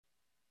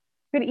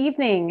Good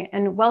evening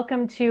and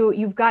welcome to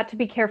You've Got to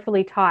Be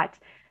Carefully Taught.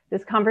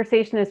 This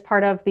conversation is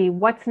part of the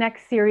What's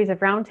Next series of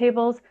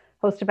roundtables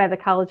hosted by the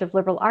College of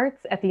Liberal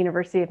Arts at the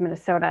University of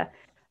Minnesota.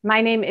 My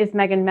name is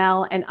Megan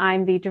Mell and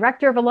I'm the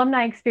Director of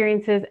Alumni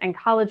Experiences and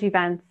College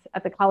Events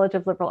at the College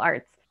of Liberal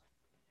Arts.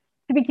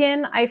 To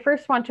begin, I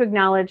first want to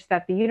acknowledge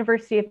that the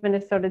University of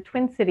Minnesota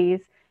Twin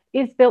Cities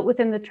is built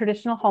within the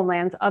traditional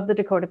homelands of the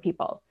Dakota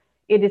people.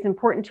 It is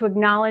important to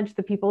acknowledge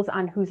the peoples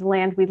on whose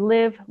land we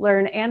live,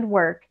 learn, and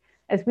work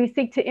as we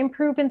seek to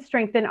improve and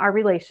strengthen our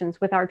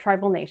relations with our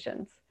tribal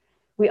nations.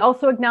 We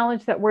also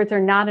acknowledge that words are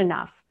not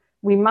enough.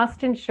 We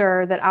must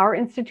ensure that our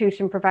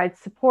institution provides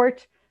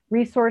support,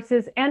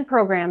 resources, and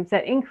programs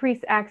that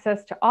increase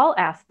access to all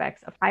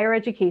aspects of higher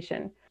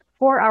education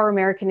for our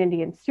American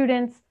Indian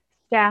students,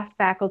 staff,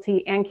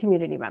 faculty, and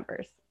community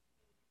members.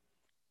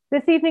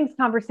 This evening's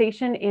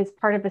conversation is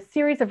part of a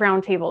series of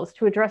roundtables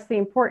to address the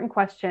important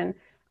question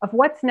of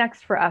what's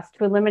next for us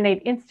to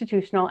eliminate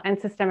institutional and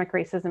systemic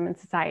racism in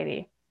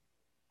society.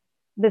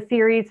 The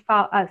series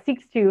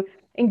seeks to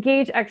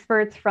engage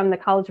experts from the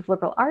College of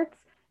Liberal Arts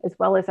as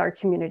well as our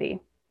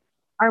community.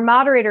 Our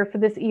moderator for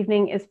this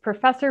evening is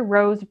Professor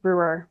Rose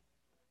Brewer.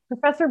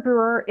 Professor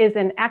Brewer is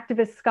an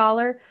activist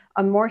scholar,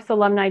 a Morse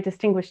Alumni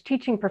Distinguished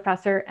Teaching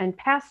Professor, and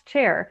past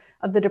chair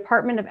of the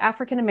Department of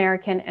African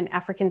American and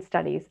African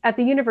Studies at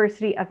the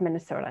University of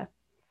Minnesota.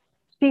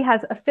 She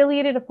has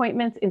affiliated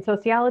appointments in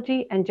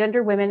sociology and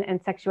gender, women,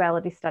 and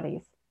sexuality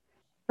studies.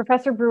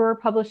 Professor Brewer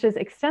publishes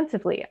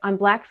extensively on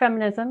Black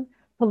feminism,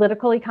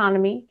 political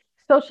economy,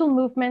 social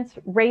movements,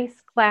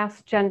 race,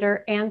 class,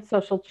 gender, and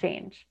social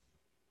change.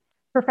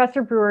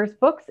 Professor Brewer's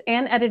books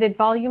and edited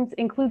volumes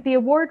include the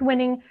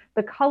award-winning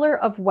The Color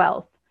of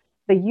Wealth,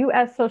 the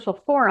U.S. Social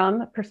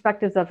Forum,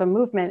 Perspectives of a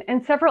Movement,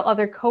 and several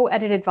other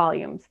co-edited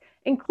volumes,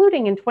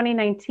 including in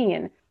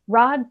 2019,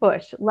 Rod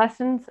Bush,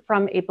 Lessons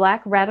from a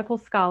Black Radical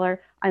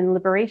Scholar on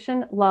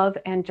Liberation, Love,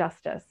 and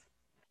Justice.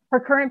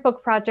 Her current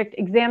book project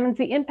examines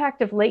the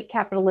impact of late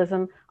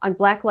capitalism on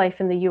Black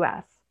life in the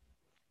U.S.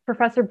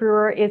 Professor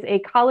Brewer is a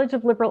College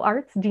of Liberal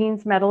Arts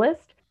Dean's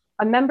Medalist,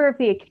 a member of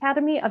the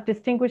Academy of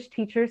Distinguished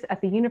Teachers at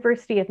the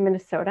University of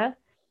Minnesota,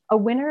 a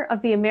winner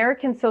of the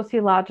American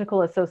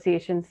Sociological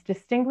Association's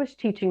Distinguished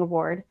Teaching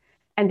Award,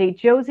 and a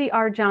Josie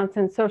R.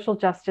 Johnson Social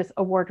Justice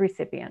Award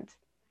recipient.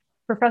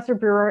 Professor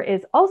Brewer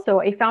is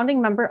also a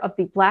founding member of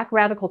the Black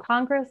Radical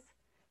Congress,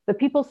 the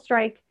People's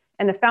Strike,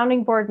 and a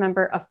founding board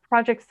member of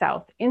Project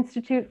South,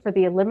 Institute for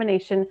the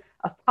Elimination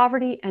of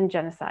Poverty and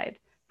Genocide.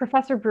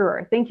 Professor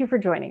Brewer, thank you for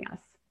joining us.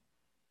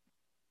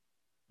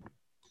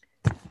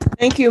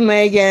 Thank you,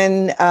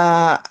 Megan.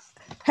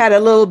 Had a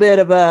little bit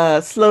of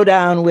a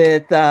slowdown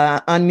with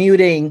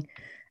unmuting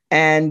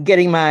and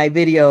getting my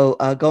video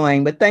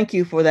going, but thank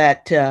you for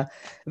that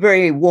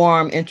very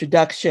warm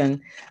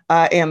introduction.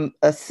 I am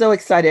so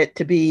excited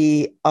to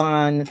be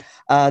on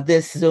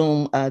this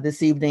Zoom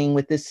this evening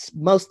with this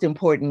most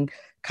important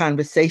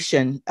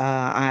conversation.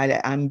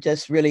 I'm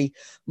just really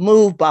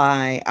moved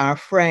by our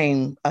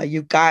frame.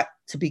 You've got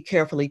to be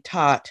carefully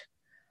taught.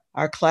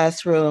 Our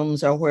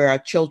classrooms are where our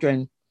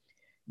children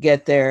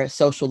get their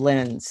social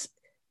lens.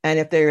 And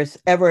if there's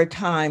ever a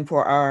time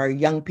for our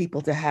young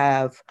people to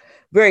have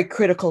very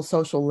critical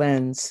social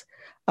lens,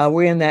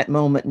 we're in that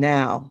moment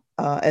now.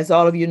 As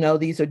all of you know,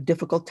 these are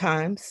difficult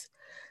times.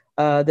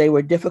 They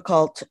were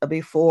difficult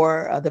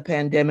before the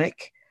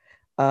pandemic,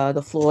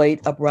 the Floyd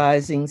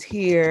uprisings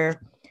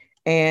here,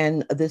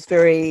 and this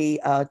very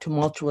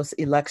tumultuous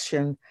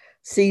election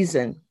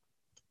season.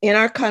 In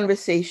our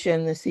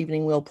conversation this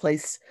evening, we'll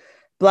place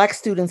Black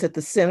students at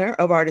the center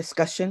of our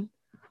discussion,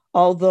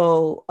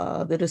 although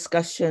the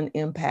discussion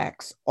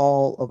impacts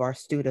all of our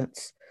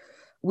students.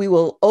 We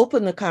will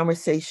open the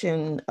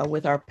conversation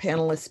with our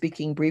panelists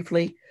speaking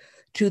briefly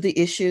to the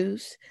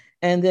issues,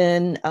 and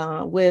then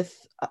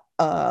with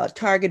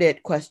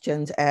targeted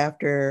questions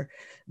after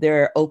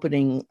their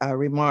opening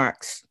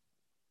remarks.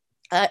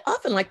 I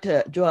often like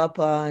to draw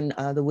upon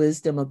the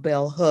wisdom of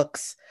Bell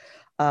Hooks,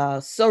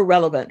 so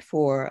relevant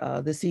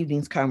for this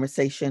evening's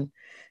conversation.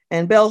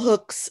 And Bell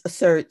Hooks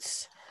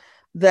asserts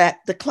that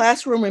the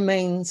classroom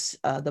remains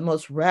the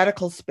most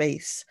radical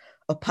space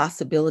of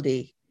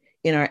possibility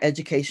in our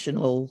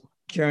educational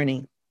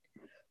journey.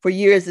 For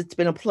years, it's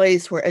been a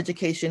place where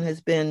education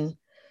has been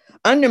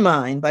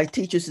undermined by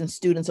teachers and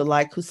students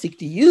alike who seek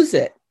to use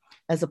it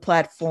as a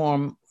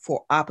platform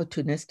for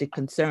opportunistic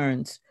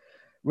concerns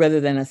rather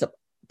than as a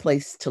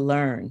place to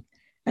learn.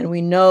 And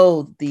we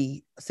know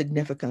the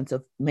significance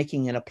of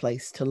making it a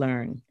place to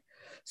learn.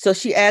 So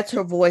she adds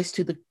her voice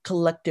to the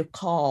collective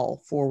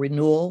call for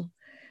renewal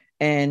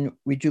and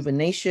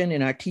rejuvenation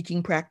in our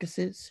teaching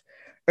practices,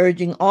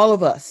 urging all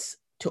of us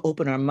to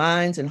open our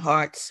minds and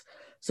hearts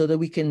so that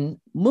we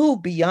can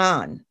move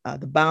beyond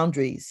the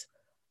boundaries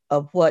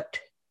of what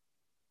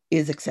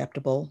is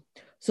acceptable,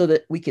 so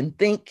that we can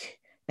think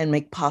and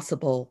make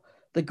possible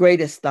the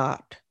greatest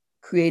thought,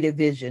 creative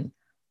vision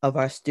of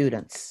our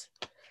students.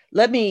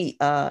 Let me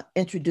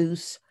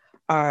introduce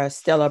our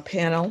stellar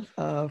panel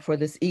for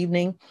this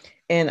evening,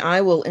 and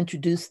I will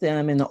introduce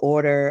them in the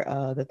order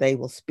that they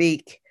will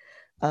speak.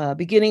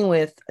 beginning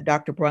with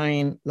Dr.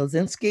 Brian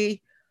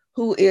Lozinski,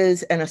 who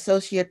is an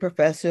associate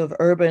professor of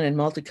urban and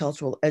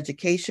multicultural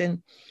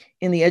education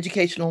in the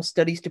Educational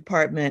Studies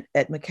Department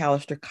at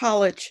Macalester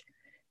College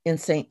in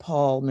St.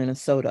 Paul,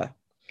 Minnesota.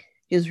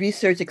 His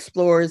research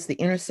explores the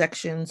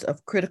intersections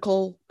of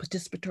critical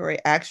participatory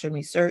action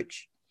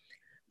research,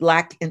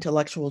 Black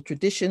intellectual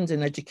traditions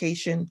in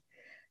education,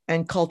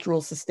 and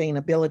cultural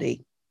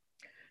sustainability.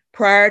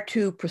 Prior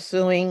to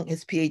pursuing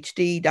his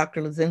PhD,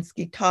 Dr.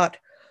 Lozinski taught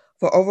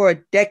for over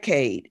a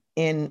decade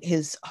in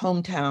his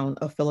hometown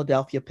of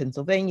Philadelphia,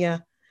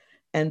 Pennsylvania,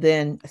 and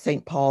then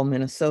St. Paul,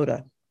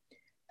 Minnesota.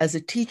 As a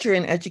teacher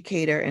and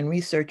educator and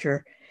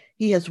researcher,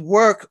 he has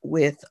worked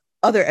with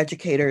other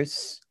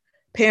educators,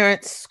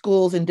 parents,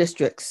 schools, and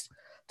districts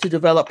to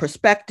develop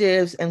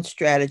perspectives and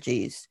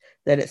strategies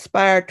that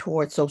aspire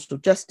toward social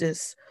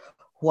justice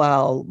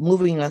while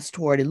moving us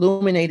toward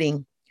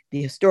illuminating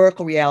the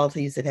historical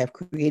realities that have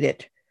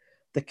created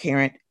the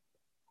current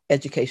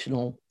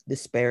educational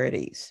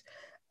disparities.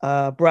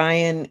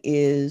 Brian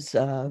is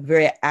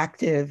very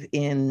active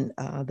in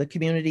the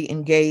community,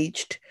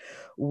 engaged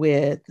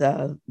with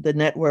the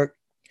network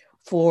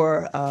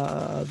for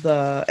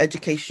the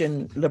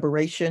Education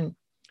Liberation,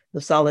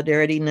 the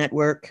Solidarity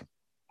Network,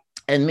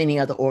 and many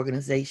other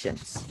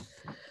organizations.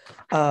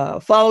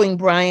 Following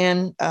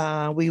Brian,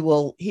 we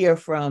will hear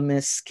from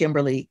Ms.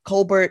 Kimberly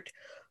Colbert,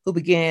 who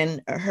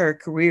began her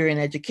career in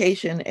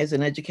education as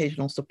an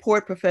educational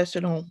support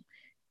professional,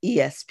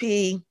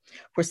 ESP,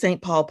 for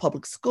St. Paul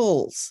Public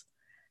Schools.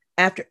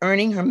 After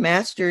earning her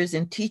master's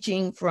in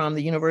teaching from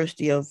the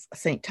University of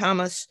St.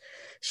 Thomas,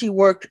 she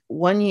worked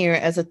 1 year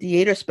as a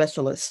theater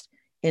specialist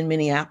in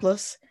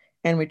Minneapolis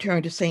and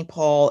returned to St.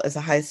 Paul as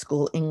a high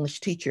school English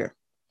teacher.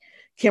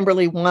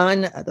 Kimberly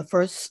was the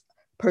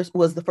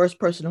first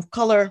person of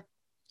color,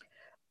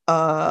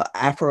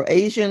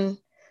 Afro-Asian,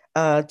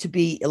 to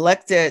be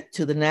elected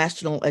to the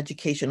National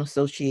Education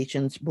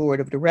Association's Board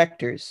of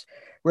Directors,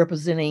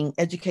 representing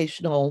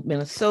Educational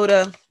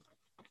Minnesota,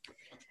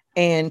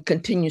 and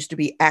continues to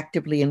be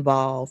actively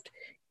involved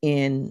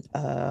in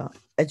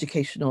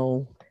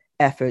educational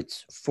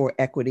efforts for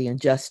equity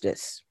and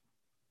justice.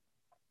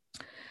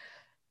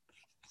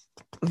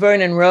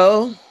 Vernon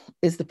Rowe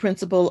is the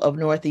principal of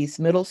Northeast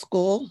Middle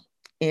School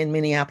in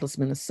Minneapolis,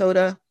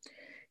 Minnesota.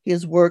 He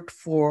has worked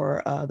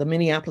for the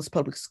Minneapolis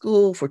Public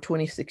School for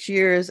 26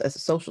 years as a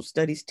social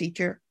studies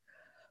teacher,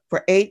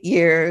 for 8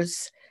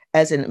 years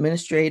as an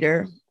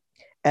administrator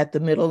at the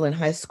middle and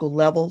high school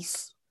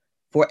levels,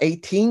 for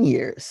 18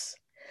 years.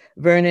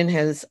 Vernon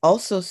has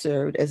also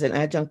served as an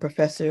adjunct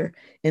professor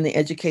in the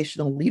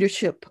educational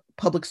leadership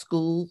public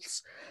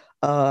schools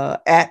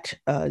at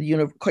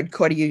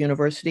Concordia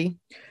University.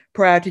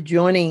 Prior to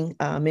joining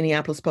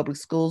Minneapolis Public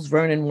Schools,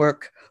 Vernon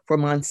worked for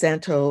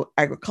Monsanto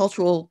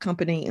Agricultural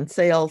Company in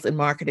sales and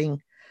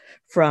marketing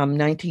from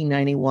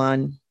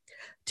 1991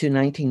 to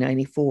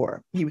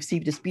 1994. He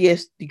received his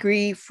BS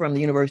degree from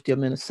the University of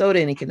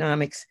Minnesota in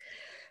economics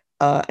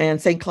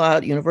and St.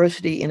 Cloud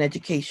University in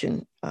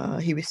education.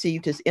 He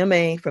received his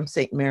MA from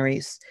St.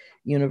 Mary's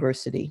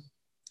University.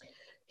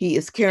 He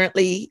is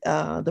currently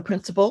the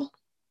principal,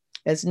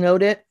 as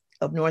noted,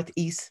 of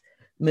Northeast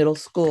Middle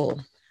School.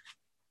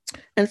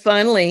 And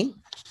finally,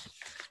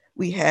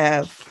 we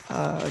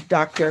have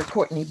Dr.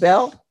 Courtney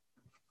Bell.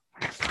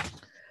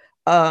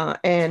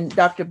 And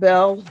Dr.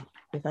 Bell,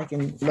 if I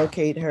can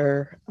locate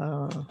her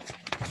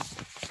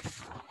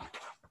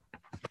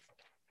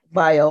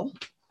bio,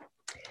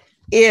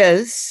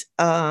 is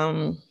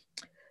one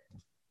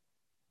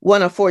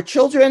of 4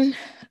 children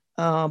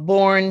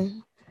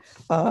born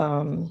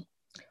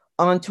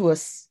onto an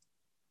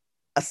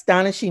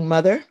astonishing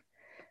mother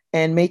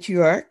and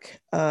matriarch,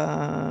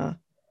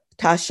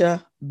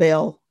 Tasha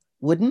Bell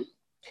Wooden.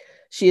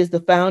 She is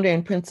the founder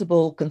and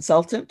principal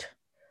consultant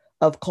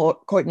of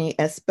Courtney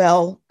S.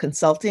 Bell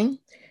Consulting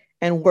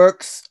and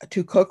works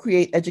to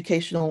co-create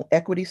educational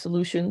equity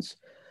solutions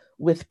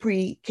with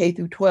pre-K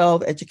through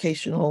 12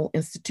 educational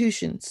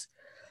institutions.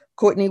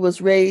 Courtney was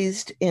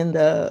raised in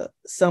the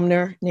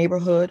Sumner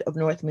neighborhood of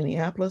North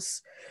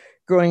Minneapolis.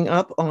 Growing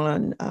up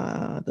on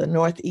the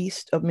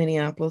northeast of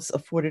Minneapolis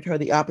afforded her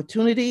the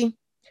opportunity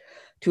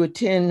to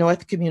attend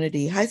North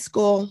Community High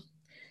School.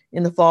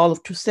 In the fall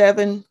of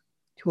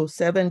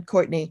 2007,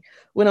 Courtney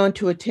went on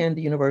to attend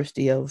the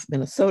University of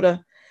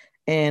Minnesota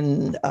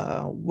and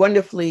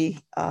wonderfully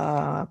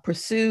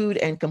pursued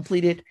and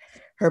completed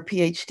her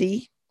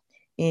PhD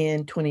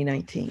in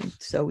 2019.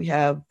 So we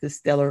have this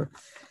stellar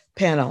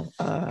panel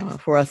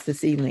for us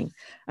this evening.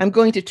 I'm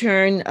going to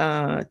turn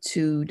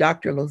to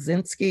Dr.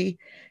 Lozinski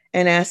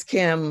and ask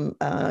him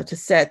to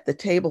set the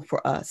table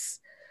for us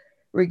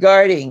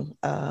regarding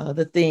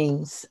the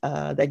things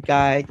that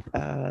guide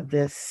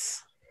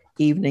this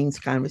evening's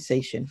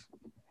conversation.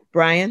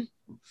 Brian?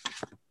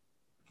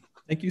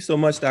 Thank you so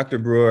much, Dr.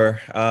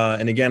 Brewer.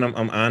 And again,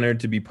 I'm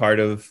honored to be part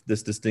of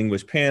this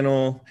distinguished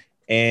panel.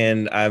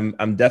 And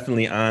I'm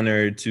definitely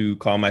honored to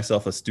call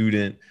myself a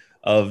student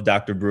of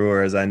Dr.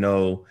 Brewer, as I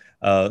know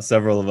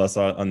several of us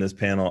on this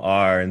panel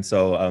are. And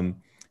so,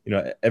 you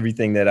know,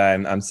 everything that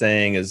I'm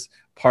saying is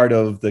part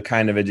of the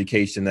kind of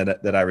education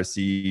that I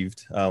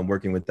received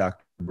working with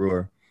Dr.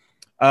 Brewer.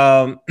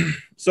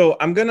 So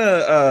I'm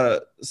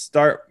gonna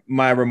start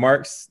my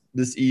remarks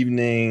this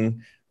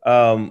evening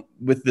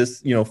with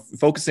this,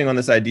 focusing on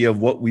this idea of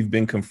what we've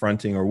been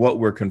confronting or what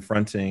we're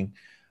confronting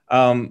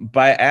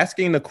by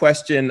asking the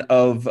question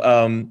of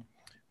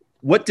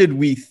what did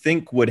we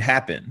think would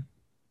happen,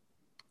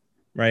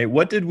 right?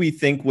 What did we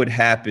think would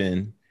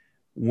happen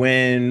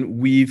when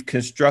we've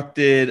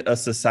constructed a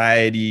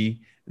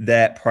society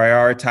that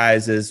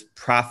prioritizes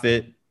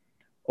profit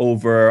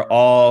over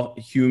all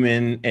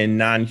human and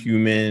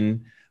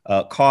non-human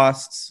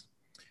costs,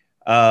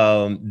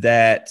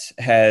 that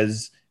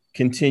has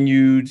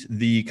continued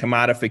the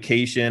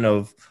commodification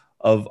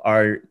of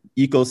our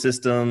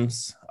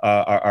ecosystems,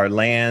 our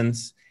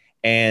lands,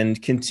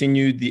 and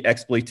continued the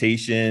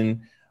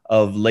exploitation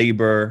of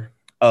labor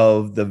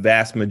of the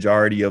vast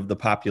majority of the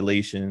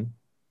population?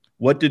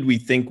 What did we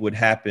think would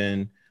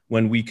happen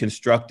when we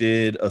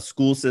constructed a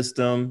school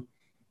system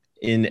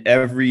in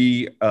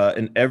every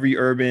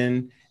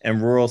urban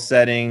and rural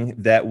setting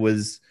that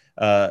would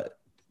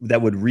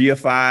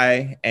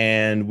reify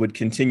and would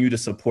continue to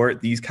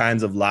support these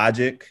kinds of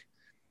logic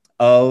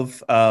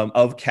of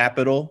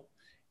capital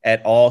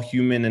at all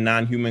human and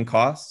non-human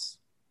costs?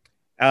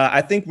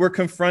 I think we're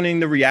confronting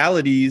the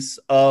realities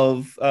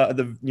of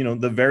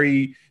the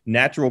very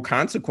natural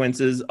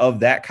consequences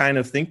of that kind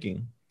of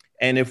thinking.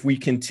 And if we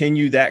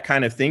continue that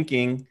kind of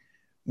thinking,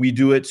 we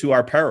do it to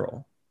our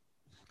peril.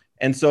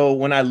 And so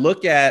when I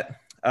look at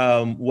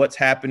what's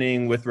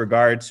happening with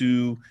regard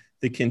to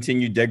the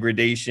continued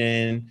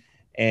degradation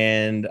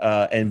and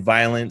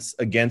violence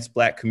against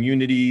Black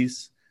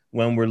communities,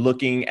 when we're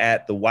looking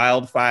at the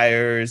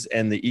wildfires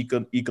and the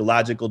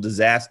ecological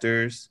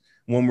disasters,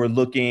 when we're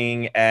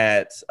looking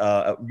at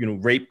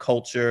rape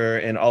culture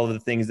and all of the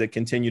things that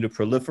continue to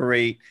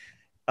proliferate,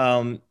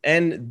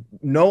 and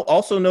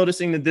also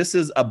noticing that this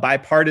is a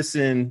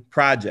bipartisan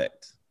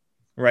project,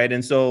 right?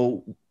 And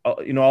so,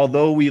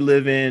 although we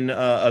live in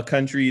a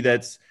country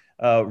that's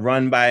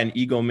run by an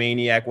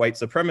egomaniac white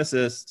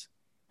supremacist,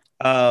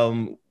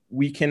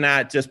 we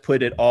cannot just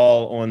put it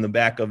all on the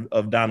back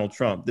of Donald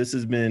Trump. This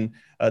has been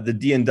the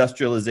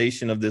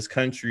deindustrialization of this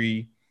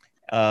country,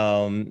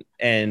 and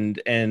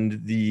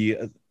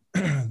the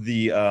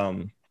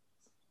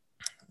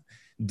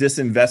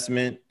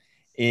disinvestment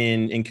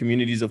in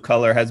communities of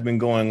color has been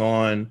going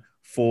on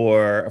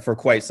for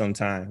quite some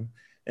time.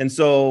 And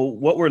so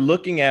what we're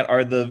looking at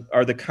are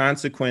the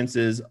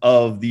consequences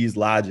of these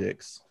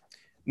logics.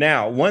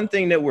 Now, one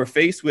thing that we're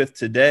faced with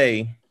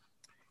today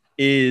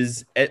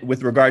is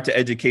with regard to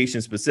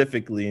education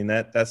specifically, and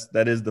that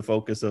is the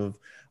focus of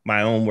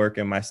my own work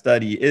and my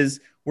study, is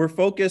we're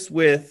focused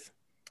with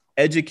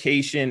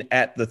education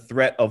at the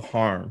threat of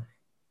harm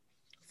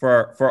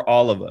for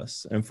all of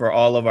us and for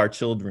all of our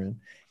children.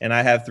 And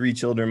I have 3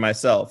 children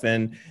myself,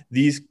 and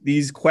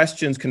these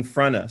questions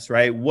confront us,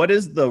 right? What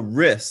is the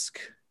risk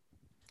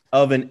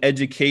of an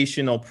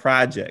educational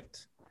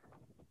project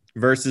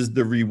versus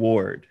the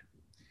reward?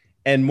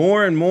 And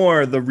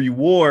more, the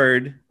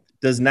reward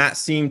does not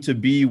seem to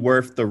be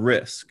worth the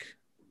risk.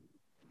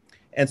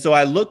 And so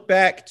I look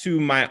back to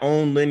my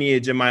own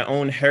lineage and my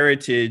own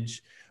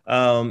heritage,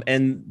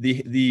 and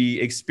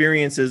the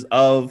experiences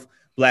of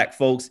Black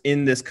folks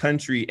in this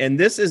country. And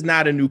this is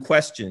not a new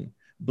question.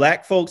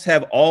 Black folks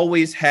have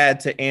always had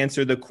to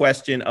answer the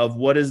question of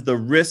what is the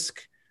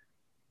risk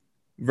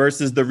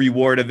versus the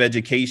reward of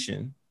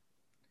education.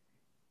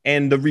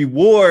 And the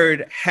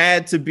reward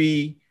had to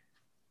be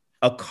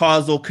a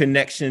causal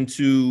connection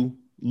to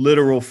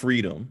literal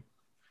freedom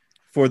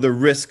for the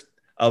risk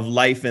of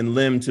life and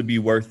limb to be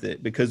worth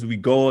it. Because we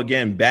go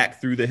again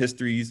back through the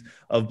histories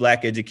of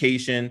Black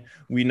education.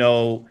 We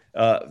know,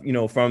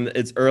 from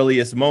its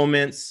earliest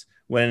moments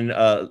when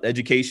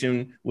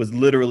education was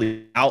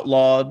literally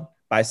outlawed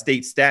by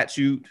state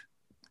statute,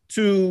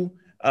 to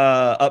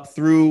up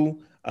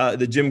through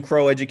the Jim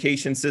Crow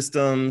education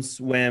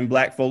systems when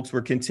Black folks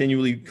were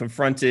continually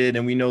confronted.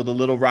 And we know the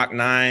Little Rock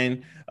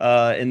Nine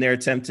in their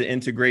attempt to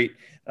integrate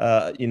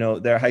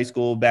their high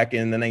school back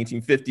in the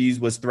 1950s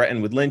was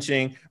threatened with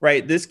lynching,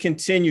 right? This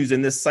continues,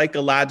 and this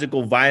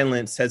psychological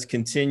violence has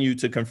continued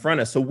to confront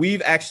us. So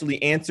we've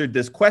actually answered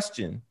this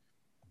question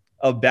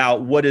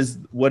about what is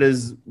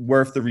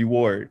worth the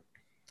reward.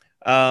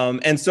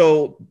 And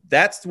so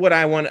that's what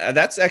I want.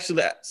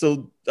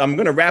 So I'm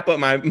going to wrap up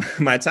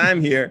my time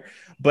here,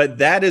 but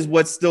that is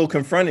what's still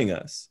confronting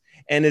us.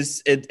 And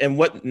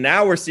what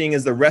now we're seeing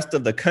is the rest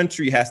of the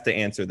country has to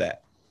answer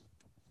that.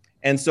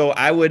 And so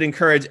I would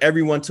encourage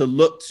everyone to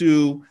look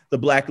to the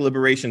Black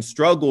liberation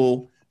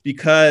struggle,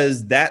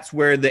 because that's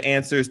where the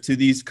answers to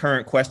these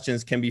current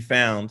questions can be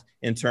found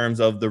in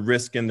terms of the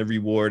risk and the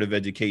reward of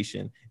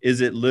education.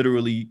 Is it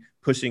literally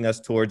pushing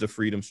us towards a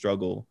freedom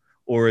struggle,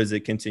 or is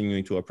it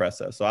continuing to oppress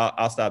us? So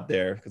I'll stop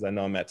there because I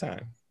know I'm at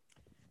time.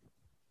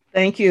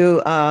 Thank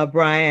you,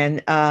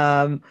 Brian.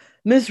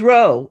 Ms.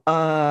 Rowe,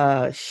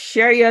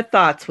 share your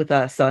thoughts with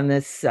us on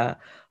this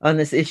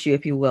issue,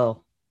 if you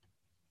will.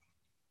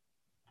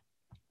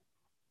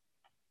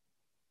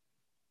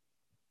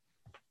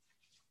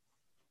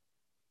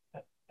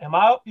 Am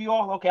I up, you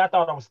all? Okay, I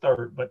thought I was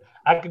third, but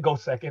I could go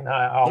second.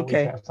 I always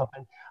Okay. have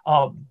something.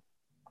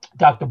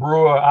 Dr.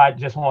 Brewer, I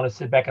just want to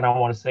sit back and I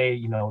want to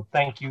say,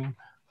 thank you,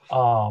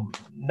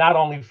 not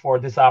only for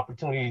this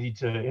opportunity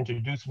to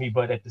introduce me,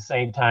 but at the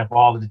same time for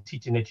all of the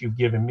teaching that you've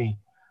given me.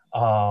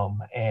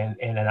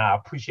 And I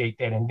appreciate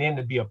that. And then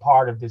to be a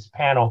part of this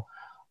panel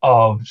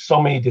of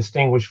so many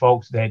distinguished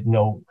folks that,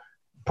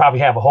 probably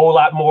have a whole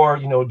lot more,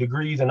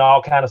 degrees and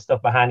all kind of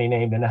stuff behind their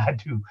name than I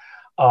do.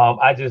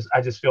 I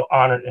just feel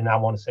honored, and I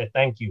want to say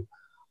thank you.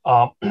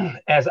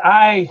 As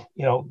I,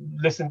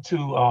 listen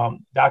to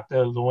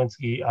Dr.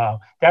 Lewinsky,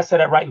 did I say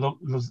that right?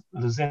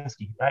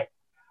 Luzinski, right?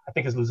 I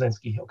think it's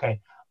Luzinski,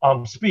 okay.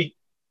 Speak.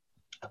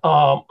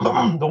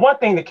 The one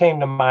thing that came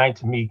to mind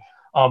to me,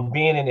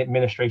 being in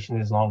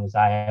administration as long as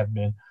I have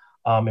been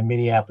in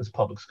Minneapolis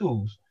public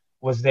schools,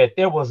 was that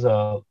there was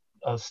a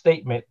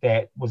statement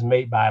that was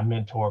made by a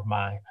mentor of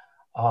mine,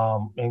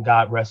 and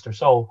God rest her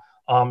soul.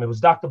 It was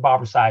Dr.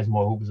 Barbara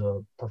Sizemore, who was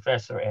a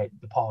professor at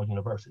DePaul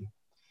University.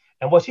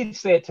 And what she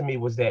said to me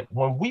was that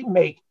when we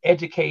make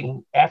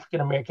educating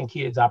African-American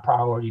kids our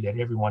priority, that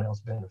everyone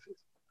else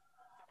benefits.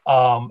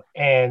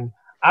 And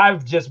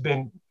I've just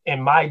been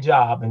in my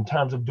job in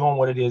terms of doing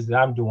what it is that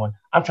I'm doing.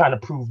 I'm trying to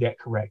prove that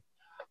correct.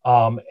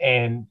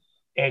 And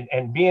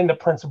being the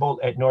principal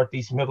at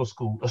Northeast Middle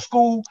School, a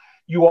school,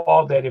 you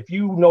all, that if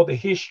you know the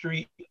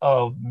history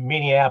of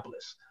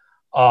Minneapolis,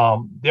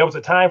 there was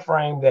a time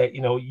frame that,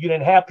 you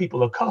didn't have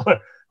people of color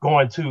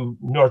going to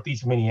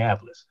Northeast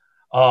Minneapolis.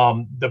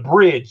 The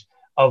bridge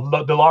of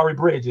the Laurie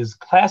Bridge is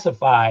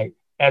classified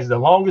as the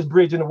longest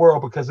bridge in the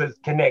world because it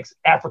connects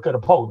Africa to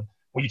Poland.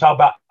 When you talk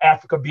about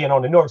Africa being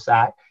on the north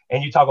side,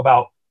 and you talk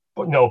about,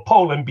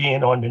 Poland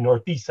being on the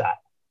northeast side,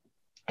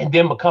 and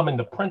then becoming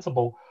the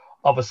principal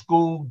of a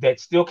school that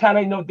still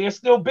kind of, there's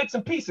still bits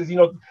and pieces,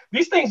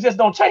 these things just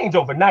don't change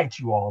overnight,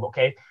 you all,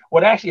 okay?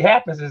 What actually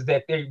happens is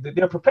that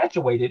they're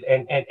perpetuated,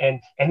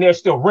 and there's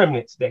still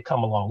remnants that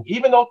come along.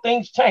 Even though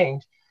things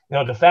change,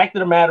 the fact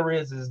of the matter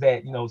is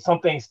that, some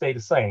things stay the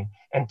same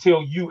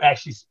until you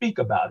actually speak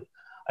about it.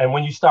 And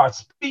when you start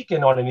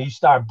speaking on it and you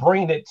start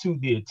bringing it to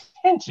the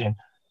attention,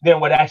 then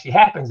what actually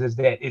happens is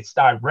that it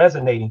starts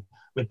resonating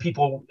with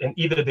people, and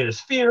either there's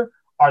fear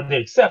or the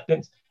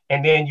acceptance,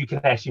 and then you can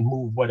actually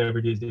move whatever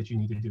it is that you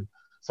need to do.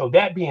 So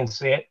that being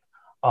said,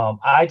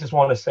 I just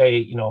want to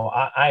say,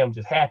 I am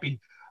just happy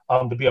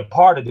to be a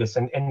part of this.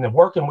 And the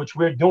work in which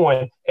we're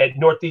doing at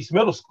Northeast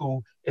Middle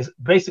School is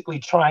basically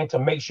trying to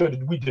make sure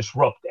that we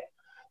disrupt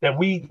that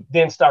we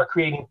then start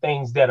creating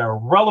things that are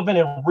relevant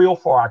and real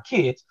for our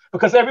kids,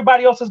 because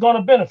everybody else is going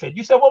to benefit.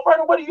 You said, well,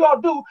 Vernon, what do you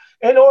all do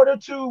in order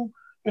to,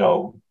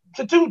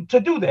 to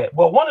do that?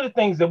 Well, one of the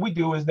things that we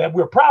do is that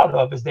we're proud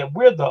of is that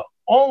we're the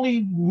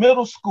only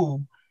middle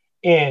school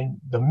in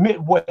the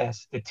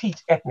Midwest that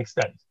teach ethnic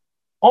studies.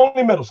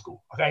 Only middle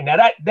school. Okay. Now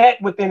that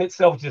within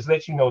itself just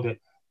lets you know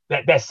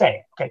that's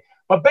sad. Okay.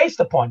 But based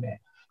upon that,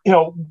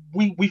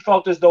 we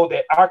felt as though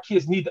that our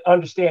kids need to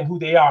understand who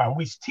they are, and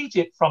we teach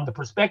it from the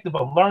perspective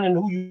of learning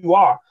who you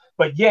are.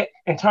 But yet,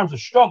 in terms of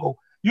struggle,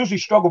 usually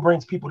struggle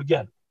brings people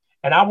together.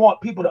 And I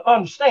want people to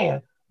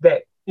understand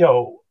that,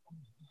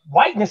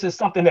 whiteness is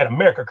something that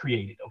America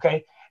created.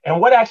 Okay.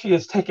 And what actually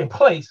is taking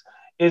place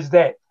is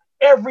that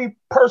every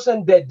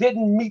person that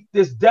didn't meet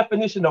this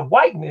definition of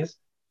whiteness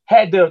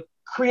had to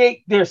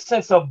create their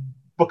sense of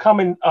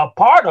becoming a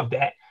part of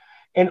that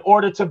in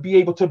order to be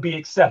able to be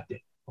accepted.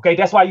 Okay,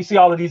 that's why you see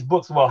all of these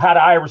books. Well, how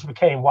the Irish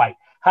became white,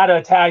 how the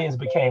Italians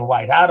became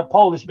white, how the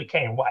Polish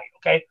became white.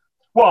 Okay,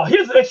 well,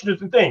 here's the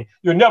interesting thing: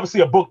 you'll never see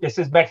a book that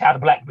says back how the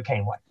black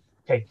became white.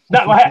 Okay,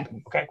 not gonna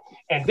happen. Okay,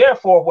 and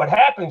therefore, what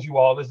happens, you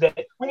all, is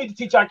that we need to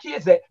teach our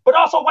kids that, but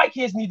also white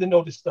kids need to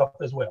know this stuff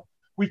as well.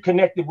 We've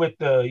connected with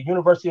the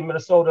University of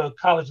Minnesota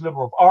College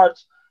Liberal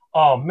Arts,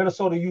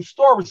 Minnesota Youth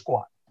Story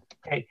Squad.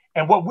 Okay,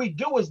 and what we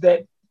do is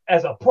that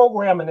as a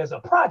program and as a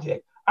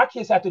project, our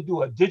kids have to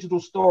do a digital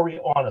story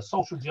on a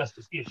social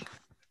justice issue,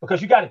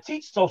 because you got to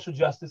teach social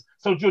justice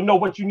so you'll know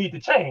what you need to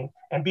change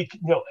and be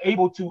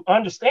able to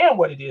understand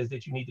what it is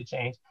that you need to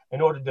change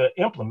in order to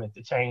implement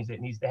the change that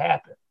needs to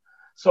happen.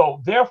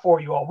 So therefore,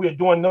 you all, we're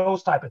doing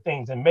those type of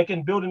things and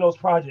building those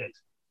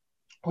projects.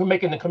 We're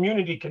making the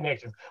community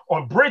connections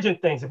on bridging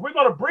things. If we're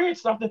going to bridge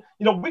something,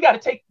 we got to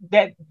take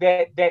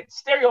that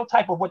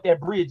stereotype of what that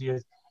bridge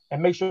is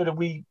and make sure that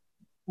we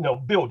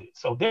build it.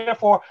 So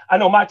therefore, I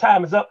know my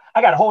time is up.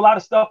 I got a whole lot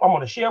of stuff I'm going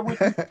to share with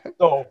you.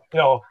 So,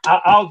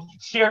 I'll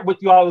share it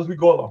with you all as we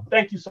go along.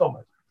 Thank you so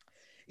much.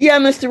 Yeah,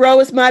 Mr. Rowe,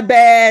 it's my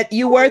bad.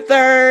 You were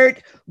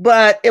third,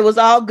 but it was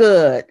all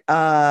good.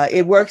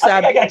 It works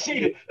out. I got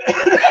cheated.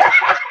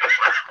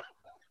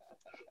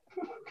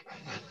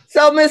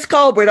 So, Ms.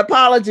 Colbert,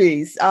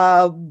 apologies.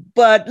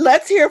 But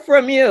let's hear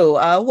from you.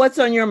 What's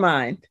on your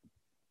mind?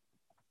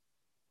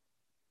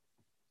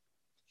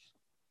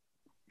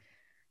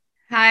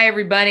 Hi,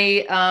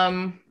 everybody.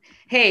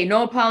 Hey,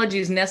 no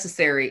apologies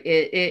necessary.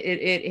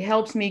 It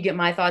helps me get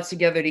my thoughts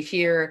together to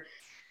hear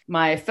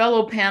my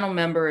fellow panel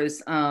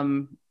members,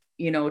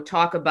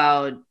 talk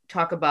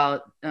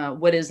about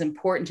what is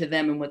important to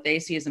them and what they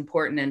see as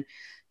important. And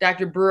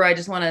Dr. Brewer, I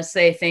just want to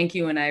say thank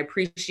you, and I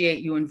appreciate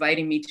you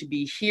inviting me to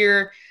be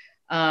here.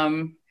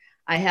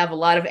 I have a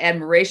lot of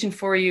admiration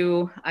for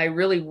you. I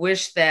really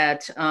wish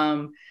that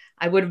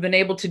I would have been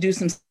able to do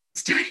some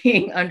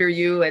studying under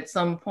you at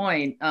some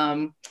point,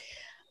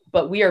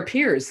 but we are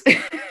peers.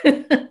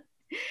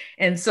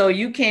 And so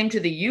you came to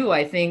the U,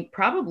 I think,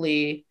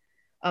 probably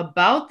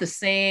about the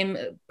same,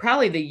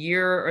 probably the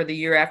year or the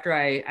year after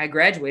I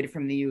graduated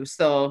from the U.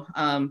 So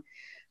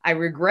I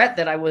regret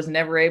that I was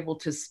never able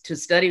to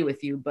study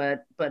with you,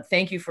 but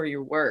thank you for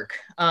your work.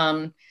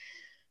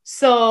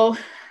 So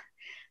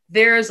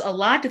there's a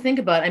lot to think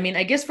about. I mean,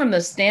 I guess from the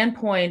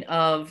standpoint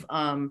of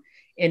an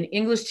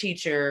English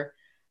teacher,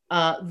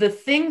 the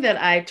thing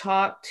that I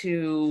talk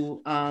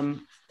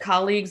to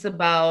colleagues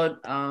about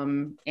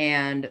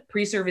and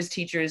pre-service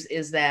teachers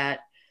is that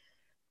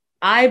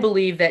I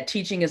believe that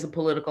teaching is a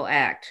political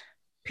act,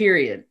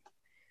 period.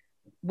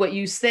 What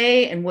you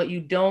say and what you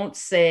don't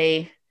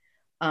say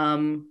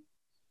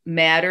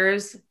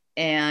matters,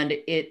 and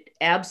it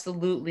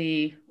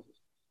absolutely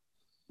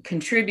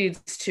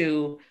contributes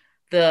to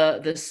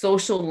the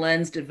social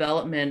lens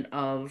development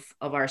of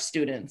our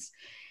students.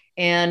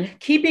 And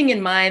keeping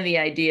in mind the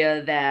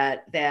idea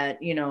that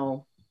you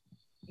know,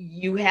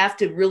 you have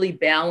to really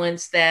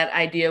balance that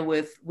idea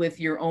with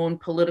your own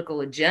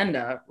political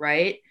agenda,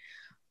 right?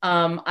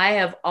 I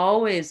have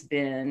always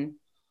been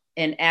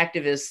an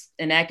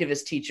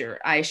activist teacher.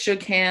 I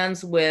shook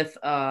hands with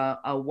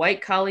a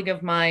white colleague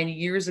of mine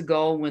years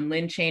ago when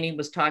Lynn Cheney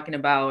was talking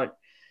about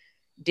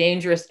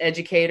dangerous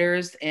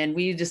educators, and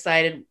we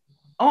decided,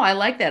 oh, I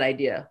like that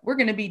idea. We're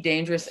going to be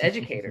dangerous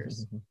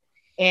educators.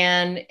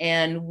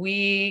 And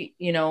we,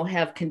 you know,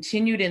 have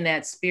continued in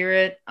that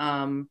spirit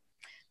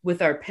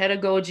with our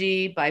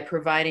pedagogy by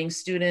providing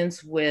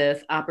students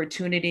with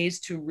opportunities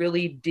to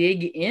really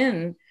dig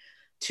in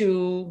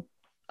to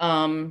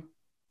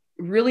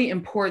really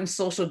important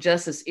social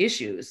justice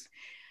issues.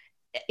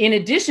 In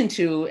addition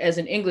to, as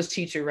an English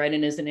teacher, right,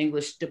 and as an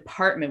English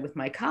department with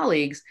my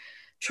colleagues,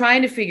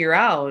 trying to figure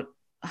out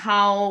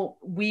how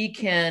we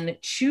can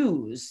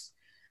choose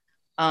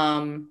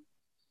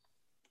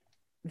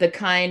the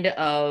kind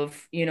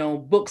of, you know,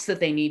 books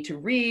that they need to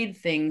read,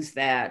 things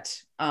that,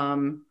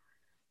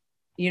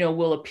 you know,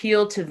 will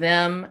appeal to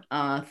them,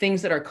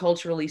 things that are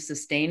culturally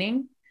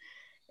sustaining.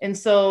 And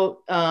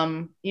so,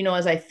 you know,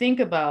 as I think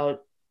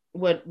about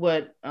what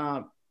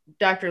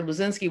Dr.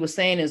 Luzinski was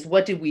saying is,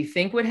 what did we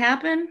think would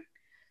happen?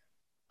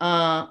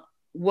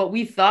 What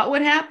we thought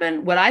would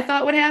happen, what I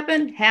thought would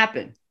happen,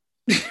 happened.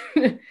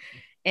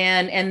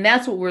 And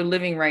that's what we're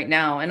living right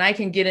now. And I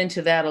can get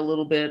into that a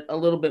little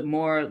bit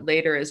more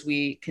later as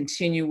we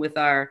continue with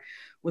our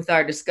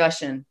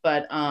discussion.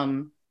 But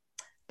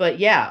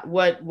yeah,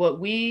 what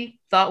we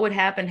thought would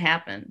happen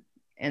happened.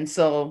 And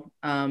so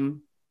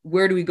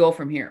where do we go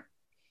from here?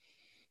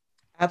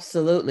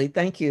 Absolutely.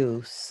 Thank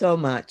you so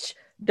much.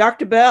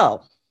 Dr.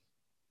 Bell.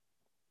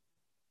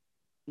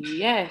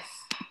 Yes.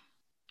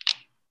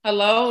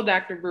 Hello,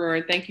 Dr.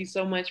 Brewer. Thank you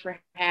so much for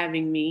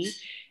having me.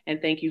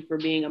 And thank you for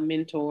being a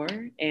mentor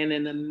and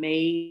an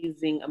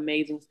amazing,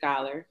 amazing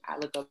scholar. I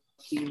look up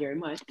to you very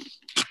much.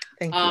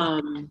 Thank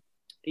you.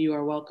 You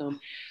are welcome.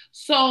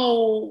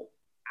 So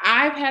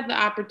I've had the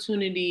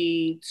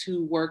opportunity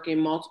to work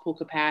in multiple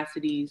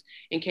capacities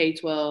in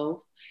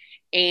K-12.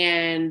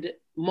 And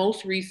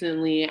most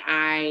recently,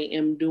 I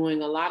am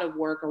doing a lot of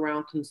work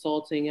around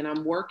consulting, and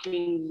I'm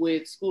working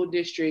with school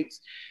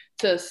districts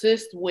to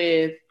assist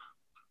with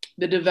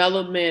the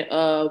development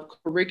of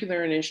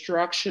curricular and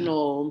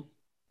instructional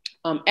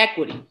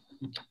equity.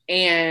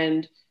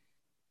 And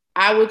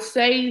I would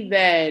say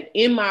that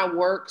in my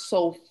work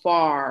so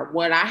far,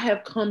 what I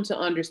have come to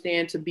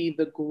understand to be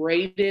the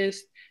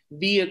greatest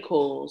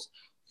vehicles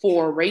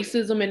for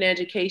racism in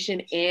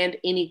education and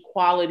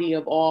inequality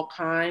of all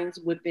kinds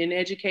within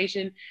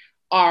education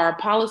are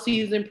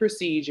policies and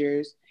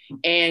procedures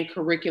and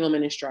curriculum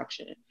and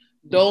instruction.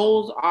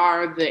 Those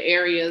are the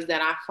areas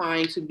that I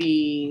find to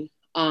be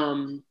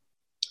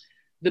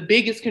the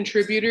biggest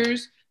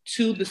contributors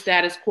to the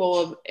status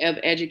quo of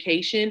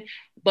education,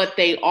 but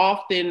they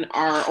often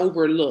are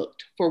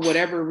overlooked for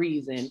whatever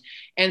reason.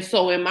 And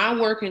so in my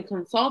work in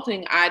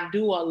consulting, I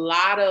do a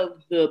lot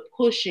of the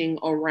pushing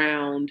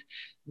around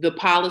the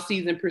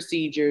policies and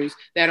procedures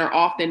that are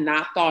often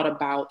not thought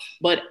about,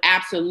 but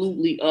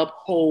absolutely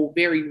uphold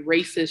very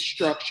racist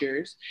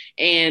structures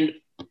and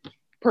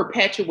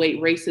perpetuate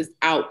racist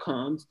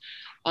outcomes.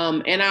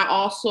 And I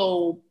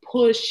also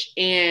push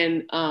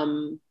and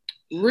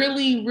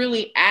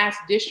really ask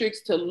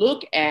districts to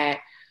look at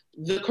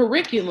the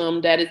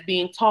curriculum that is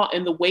being taught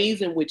and the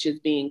ways in which it's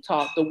being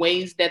taught, the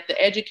ways that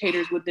the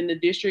educators within the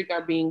district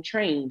are being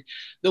trained,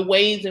 the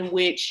ways in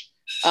which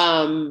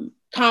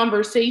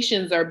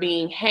conversations are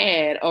being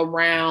had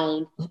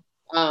around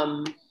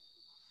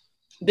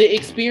the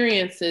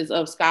experiences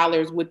of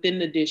scholars within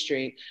the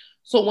district.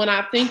 So when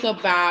I think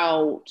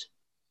about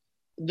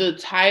the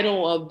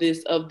title of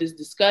this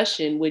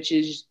discussion, which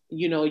is,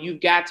 you know,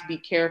 you've got to be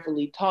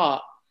carefully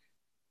taught,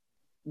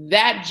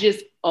 that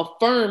just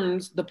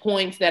affirms the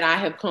points that I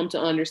have come to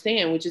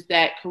understand, which is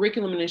that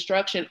curriculum and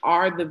instruction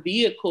are the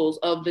vehicles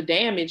of the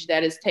damage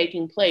that is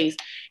taking place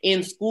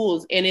in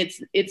schools. And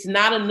it's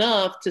not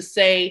enough to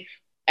say,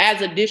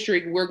 as a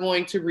district, we're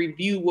going to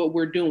review what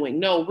we're doing.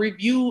 No,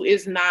 review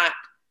is not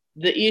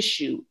the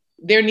issue.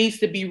 There needs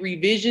to be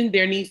revision,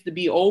 there needs to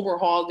be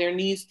overhaul, there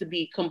needs to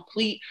be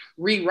complete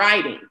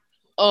rewriting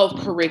of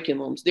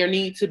curriculums. There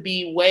need to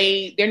be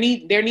there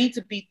need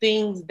to be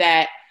things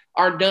that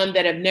are done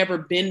that have never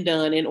been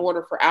done in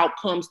order for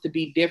outcomes to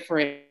be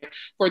different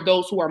for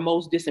those who are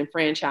most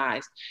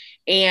disenfranchised.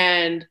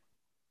 And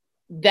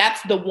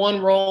that's the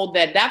role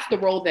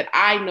that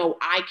I know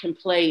I can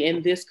play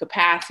in this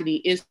capacity,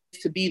 is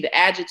to be the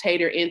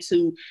agitator and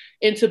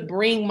to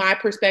bring my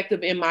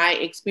perspective and my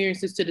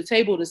experiences to the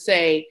table to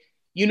say,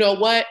 you know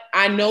what,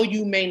 I know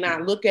you may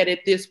not look at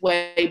it this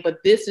way, but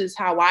this is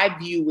how I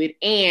view it.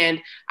 And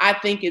I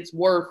think it's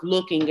worth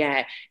looking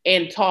at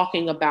and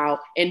talking about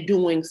and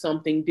doing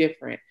something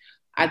different.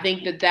 I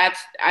think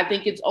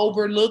it's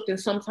overlooked. And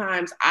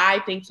sometimes I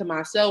think to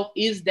myself,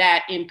 is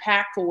that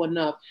impactful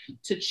enough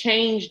to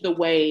change the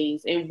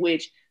ways in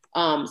which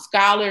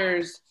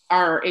scholars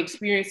are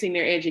experiencing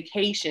their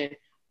education?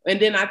 And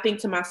then I think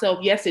to myself,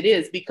 yes, it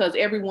is, because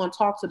everyone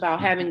talks about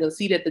having a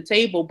seat at the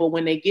table, but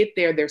when they get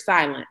there, they're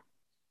silent.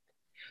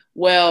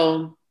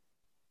 Well,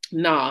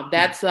 no,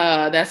 that's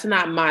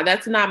not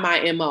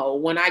my MO.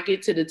 When I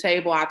get to the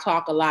table, I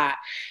talk a lot.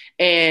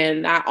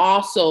 And I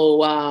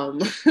also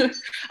I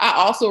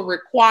also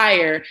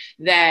require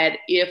that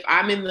if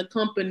I'm in the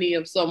company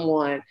of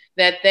someone,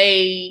 that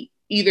they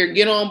either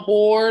get on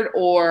board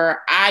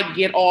or I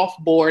get off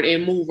board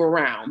and move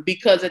around.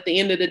 Because at the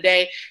end of the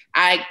day,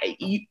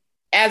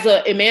 as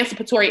an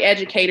emancipatory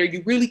educator,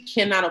 you really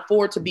cannot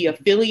afford to be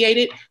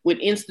affiliated with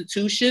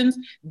institutions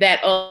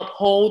that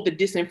uphold the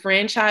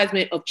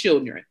disenfranchisement of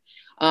children.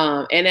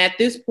 And at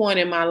this point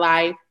in my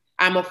life,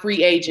 I'm a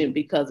free agent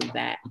because of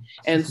that.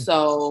 And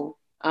so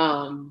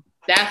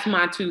that's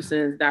my 2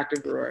 cents, Dr.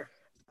 Brewer.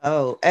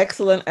 Oh,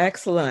 excellent,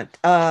 excellent.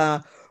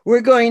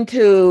 We're going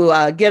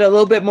to get a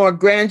little bit more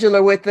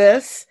granular with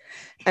this.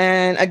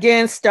 And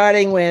again,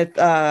 starting with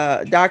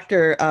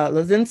Dr.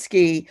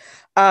 Lazinski,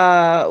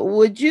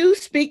 would you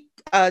speak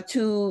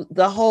to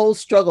the whole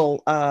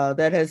struggle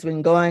that has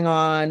been going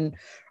on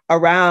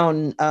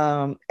around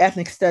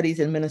ethnic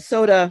studies in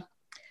Minnesota,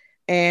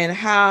 and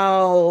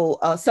how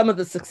some of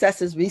the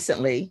successes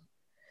recently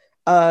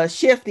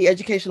shift the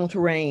educational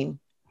terrain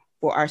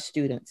for our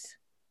students?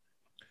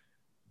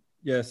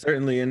 Yeah,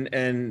 certainly.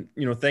 And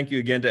thank you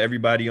again to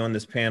everybody on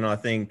this panel. I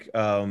think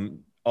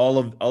all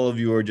of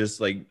you are just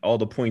like, all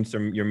the points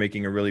you're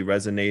making are really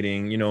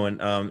resonating. In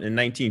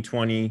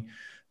 1920,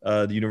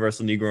 the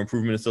Universal Negro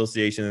Improvement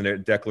Association and their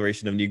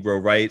Declaration of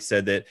Negro Rights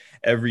said that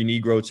every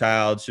Negro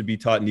child should be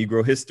taught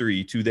Negro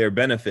history to their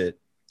benefit,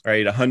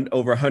 right?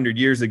 Over 100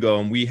 years ago,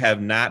 and we have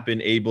not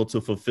been able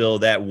to fulfill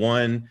that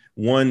one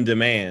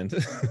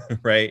demand,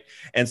 right?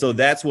 And so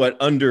that's what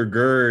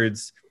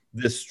undergirds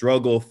the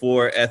struggle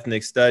for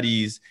ethnic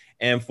studies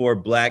and for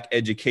Black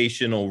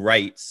educational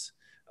rights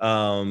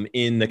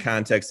in the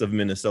context of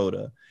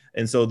Minnesota.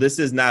 And so this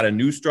is not a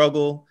new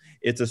struggle.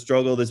 It's a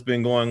struggle that's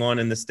been going on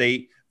in the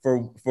state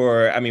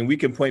I mean, we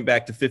can point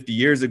back to 50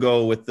 years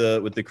ago with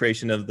the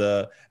creation of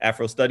the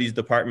Afro Studies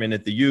Department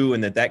at the U,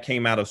 and that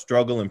came out of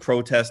struggle and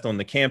protest on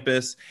the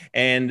campus,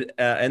 and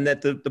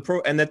that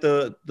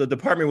the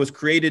department was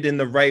created in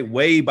the right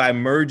way by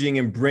merging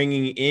and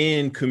bringing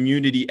in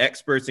community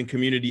experts and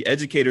community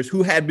educators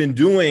who had been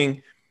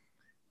doing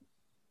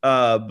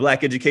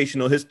Black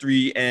educational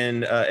history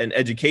and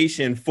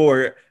education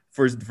for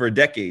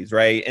decades,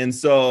 right? And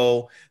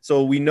so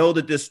we know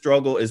that this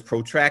struggle is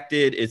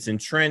protracted, it's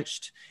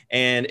entrenched,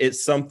 and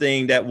it's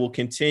something that will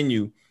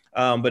continue.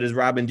 But as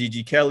Robin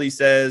D.G. Kelley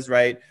says,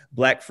 right,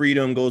 Black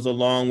freedom goes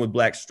along with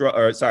Black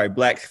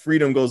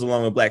freedom goes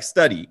along with Black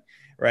study,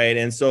 right?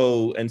 And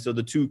so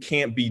the two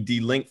can't be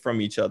delinked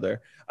from each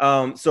other.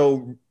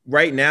 So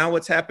right now,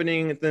 what's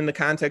happening in the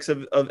context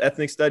of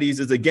ethnic studies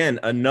is, again,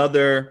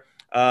 another.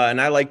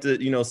 And I like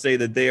to, say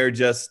that they are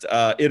just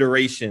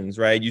iterations,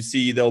 right? You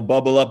see, they'll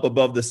bubble up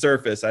above the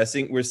surface. I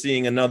think we're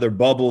seeing another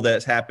bubble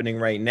that's happening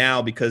right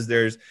now because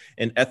there's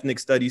an ethnic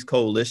studies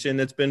coalition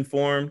that's been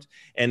formed,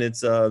 and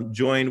it's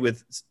joined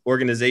with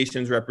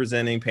organizations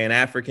representing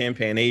Pan-African,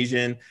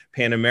 Pan-Asian,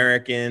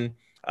 Pan-American,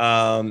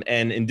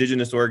 and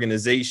indigenous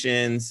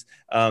organizations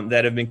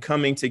that have been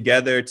coming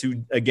together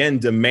to, again,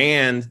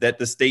 demand that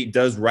the state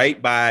does right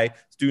by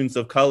students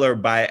of color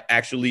by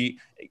actually.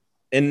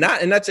 And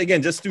that's,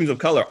 again, just students of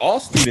color,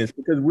 all students,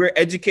 because we're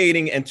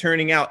educating and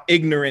turning out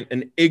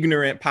an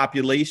ignorant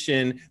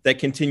population that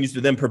continues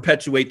to then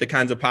perpetuate the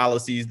kinds of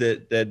policies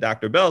that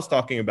Dr. Bell's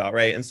talking about,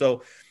 right? And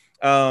so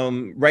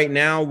right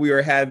now we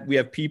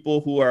have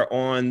people who are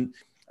on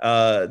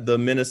the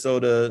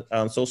Minnesota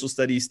Social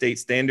Studies State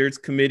Standards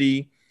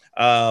Committee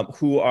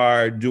who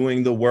are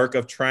doing the work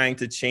of trying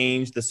to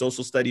change the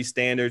social studies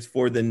standards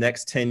for the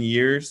next 10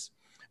 years.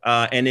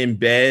 and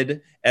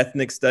embed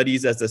ethnic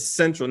studies as a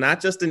central, not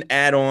just an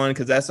add-on,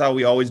 because that's how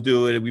we always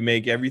do it. We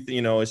make everything,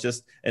 you know, it's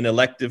just an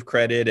elective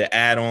credit, an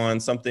add-on,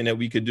 something that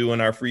we could do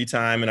in our free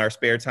time, in our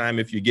spare time,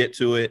 if you get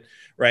to it,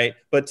 right?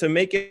 But to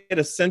make it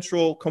a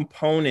central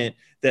component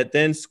that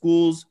then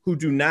schools who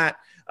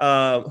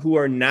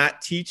are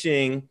not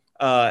teaching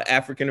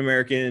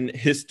African-American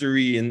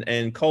history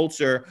and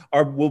culture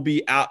will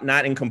be out,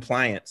 not in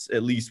compliance,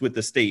 at least with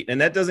the state.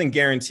 And that doesn't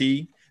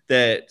guarantee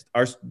that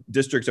our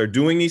districts are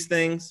doing these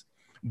things,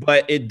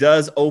 but it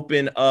does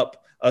open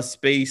up a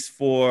space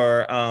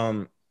for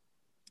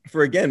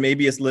again,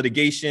 maybe it's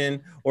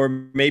litigation,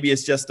 or maybe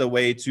it's just a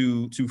way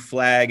to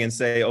flag and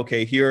say,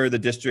 okay, here are the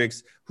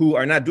districts who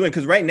are not doing,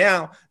 because right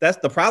now, that's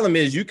the problem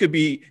is you could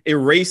be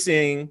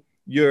erasing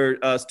your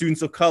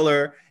students of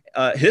color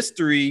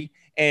history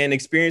and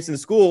experience in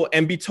school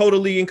and be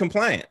totally in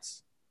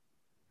compliance,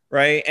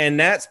 right? And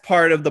that's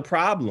part of the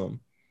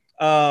problem.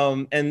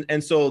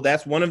 And so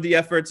that's one of the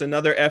efforts.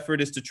 Another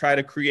effort is to try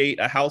to create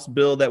a House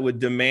bill that would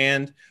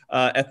demand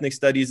ethnic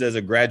studies as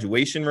a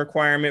graduation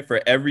requirement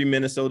for every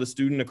Minnesota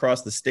student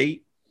across the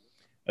state.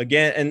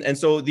 Again, and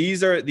so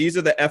these are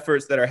the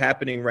efforts that are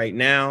happening right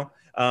now.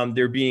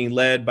 They're being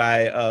led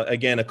by,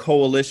 again, a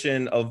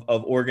coalition of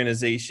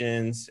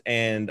organizations,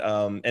 and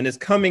it's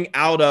coming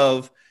out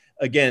of,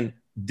 again,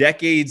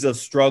 decades of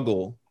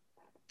struggle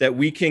that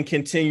we can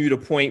continue to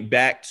point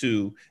back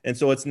to. And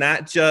so it's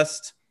not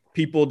just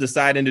people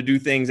deciding to do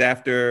things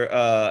after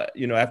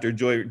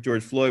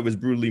George Floyd was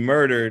brutally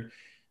murdered,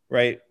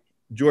 right?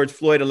 George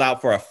Floyd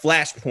allowed for a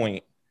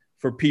flashpoint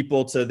for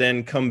people to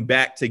then come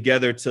back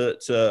together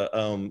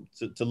to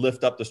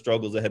lift up the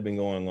struggles that have been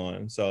going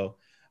on. So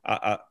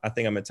I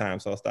think I'm at time,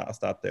 so I'll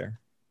stop there.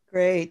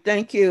 Great,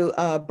 thank you,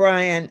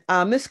 Brian.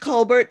 Ms.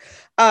 Colbert,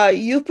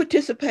 you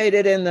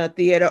participated in the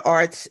theater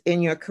arts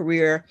in your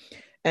career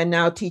and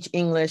now teach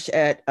English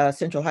at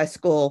Central High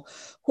School.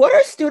 What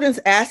are students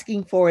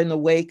asking for in the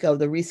wake of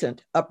the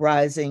recent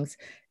uprisings,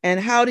 and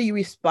how do you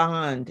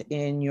respond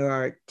in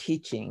your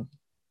teaching?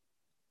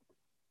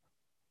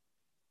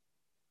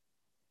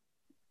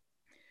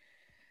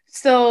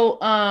 So,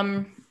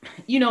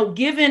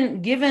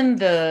 given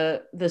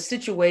the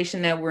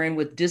situation that we're in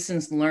with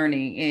distance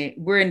learning,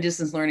 we're in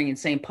distance learning in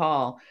St.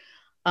 Paul.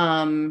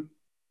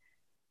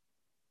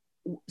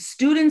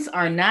 Students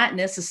are not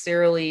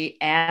necessarily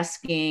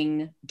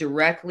asking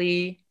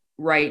directly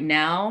right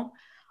now,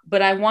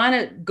 but I want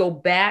to go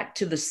back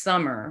to the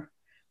summer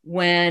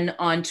when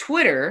on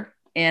Twitter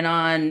and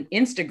on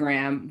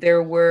Instagram,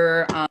 there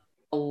were a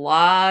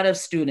lot of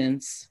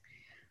students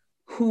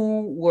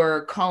who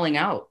were calling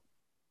out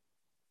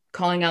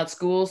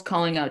schools,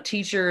 calling out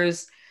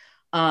teachers,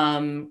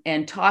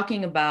 and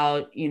talking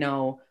about,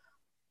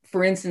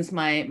 for instance,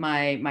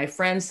 my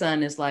friend's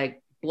son is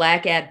like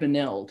Black at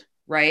Benilde,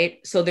 right?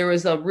 So there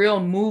was a real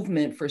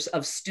movement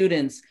of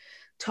students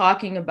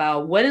talking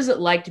about what is it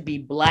like to be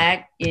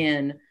Black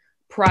in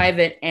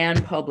private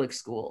and public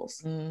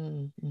schools.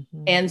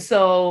 Mm-hmm. And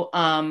so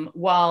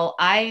while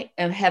I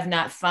have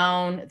not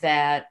found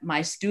that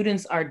my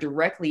students are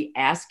directly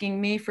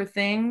asking me for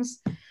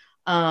things,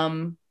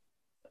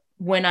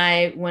 when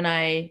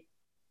I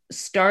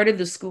started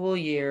the school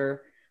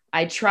year,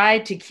 I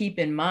tried to keep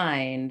in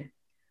mind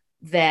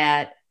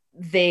that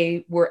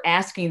they were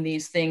asking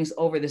these things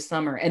over the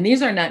summer. And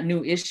these are not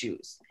new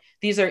issues.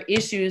 These are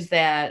issues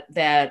that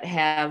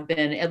have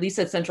been, at least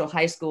at Central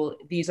High School,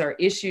 these are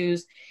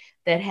issues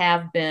that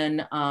have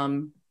been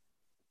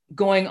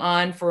going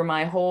on for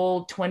my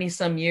whole 20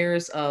 some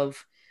years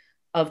of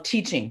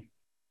teaching.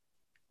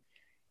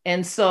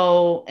 And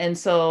so,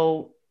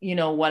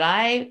 what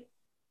I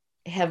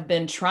have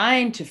been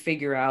trying to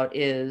figure out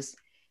is,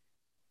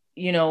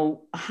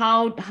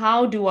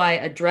 how do I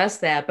address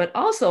that? But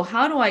also,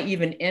 how do I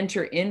even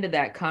enter into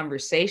that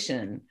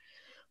conversation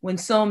when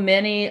so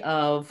many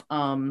of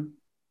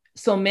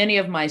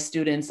my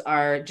students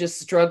are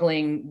just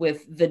struggling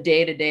with the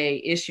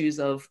day-to-day issues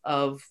of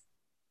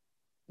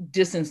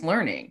distance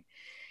learning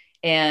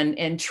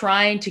and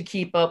trying to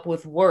keep up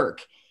with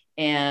work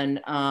and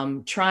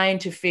trying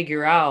to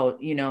figure out,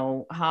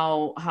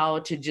 how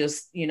to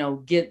just,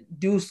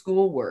 do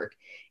schoolwork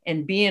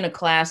and be in a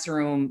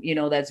classroom,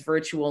 that's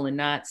virtual and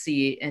not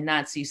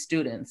see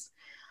students.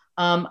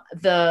 I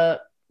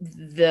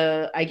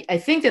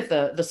think that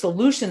the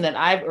solution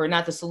that or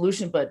not the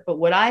solution, but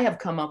what I have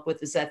come up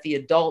with is that the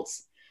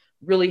adults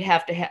really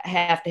have to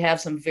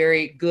have some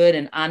very good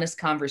and honest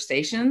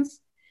conversations.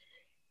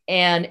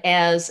 And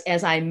as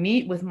I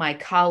meet with my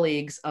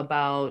colleagues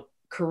about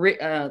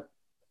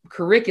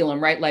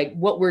curriculum, right? Like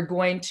what we're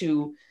going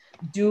to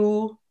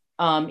do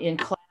in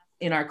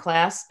our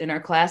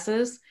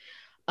classes.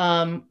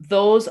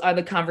 Those are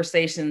the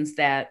conversations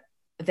that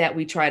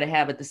we try to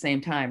have at the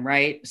same time,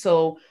 right?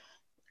 So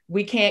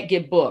we can't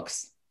get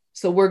books.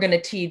 So we're going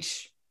to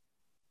teach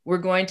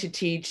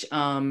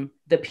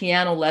the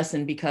piano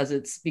lesson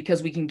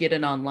because we can get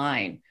it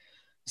online.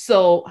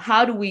 So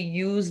how do we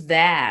use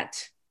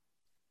that,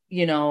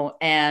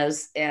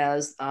 as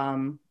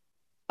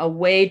a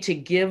way to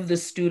give the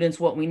students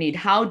what we need.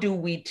 How do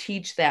we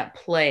teach that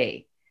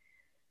play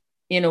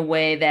in a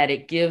way that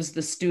it gives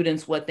the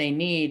students what they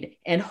need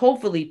and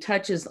hopefully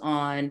touches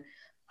on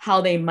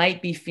how they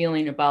might be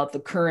feeling about the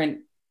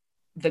current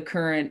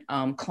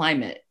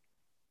climate,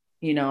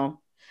 you know?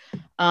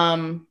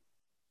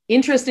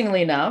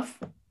 Interestingly enough,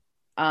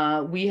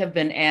 we have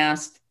been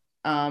asked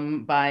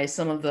by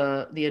some of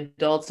the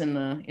adults in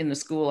the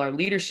school, our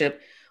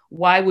leadership,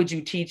 why would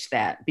you teach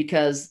that?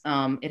 Because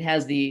it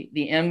has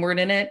the N word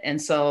in it.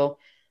 And so,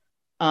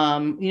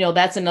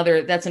 that's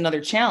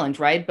another challenge,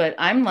 right? But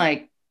I'm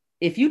like,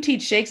 if you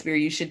teach Shakespeare,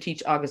 you should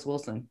teach August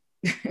Wilson,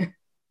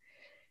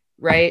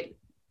 right?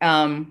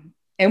 And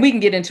we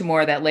can get into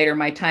more of that later.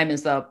 My time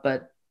is up,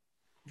 but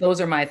those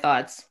are my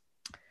thoughts.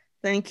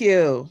 Thank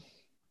you.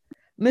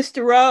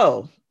 Mr.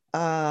 Rowe,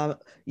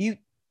 you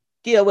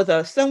deal with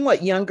a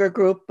somewhat younger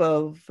group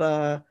of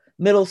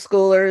middle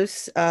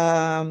schoolers.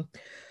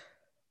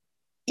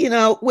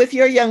 With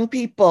your young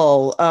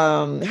people,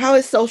 how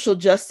is social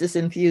justice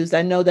infused?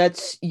 I know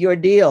that's your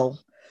deal,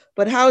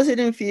 but how is it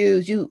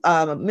infused? You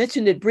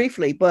mentioned it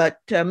briefly, but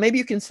maybe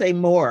you can say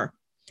more.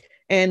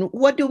 And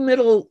what do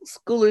middle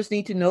schoolers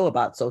need to know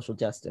about social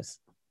justice?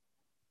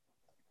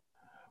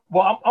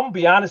 Well, I'm gonna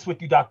be honest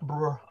with you, Dr.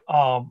 Brewer.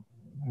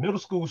 Middle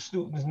school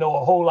students know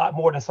a whole lot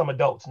more than some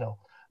adults know.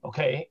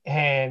 Okay,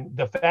 and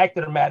the fact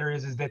of the matter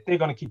is that they're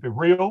gonna keep it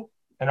real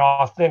and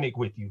authentic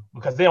with you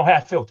because they don't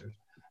have filters.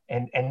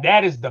 And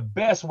that is the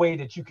best way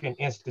that you can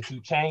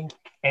institute change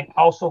and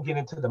also get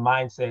into the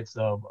mindsets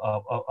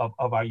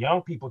of our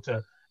young people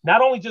to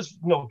not only just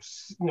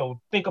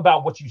think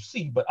about what you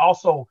see, but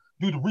also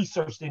do the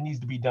research that needs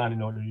to be done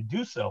in order to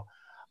do so.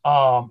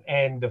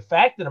 And the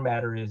fact of the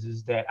matter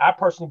is that I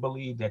personally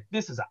believe that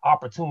this is an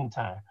opportune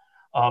time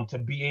to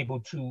be able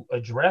to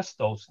address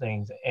those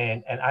things.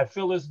 And I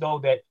feel as though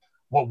that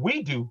what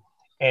we do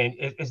and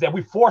is that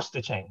we force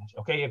the change.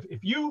 Okay,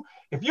 if you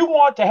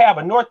want to have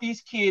a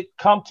Northeast kid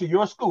come to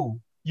your school,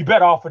 you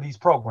better offer these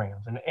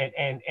programs,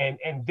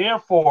 and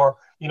therefore,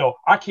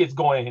 our kids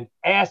going and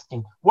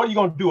asking, what are you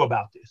going to do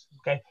about this?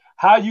 Okay,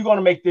 how are you going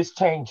to make this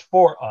change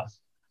for us?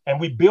 And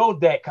we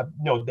build that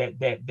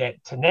that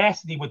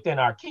tenacity within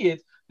our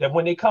kids that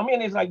when they come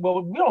in, it's like,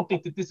 well, we don't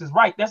think that this is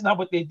right. That's not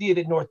what they did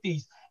at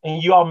Northeast,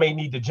 and you all may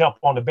need to jump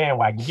on the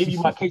bandwagon. Give you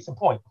my case in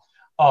point.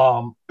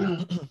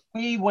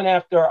 We went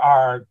after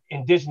our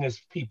indigenous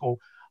people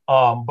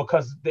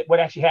because what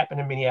actually happened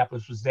in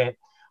Minneapolis was that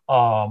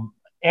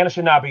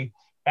Anishinaabe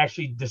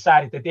actually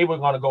decided that they were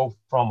going to go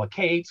from a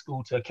K-8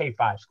 school to a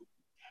K-5 school.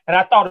 And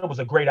I thought it was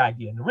a great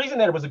idea. And the reason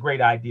that it was a great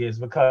idea is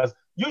because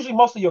usually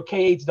most of your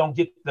K-8s don't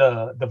get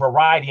the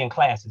variety in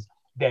classes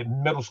that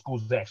middle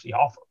schools actually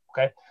offer.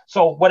 Okay,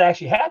 so what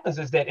actually happens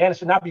is that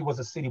Anishinaabe was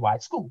a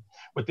citywide school.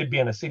 With it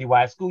being a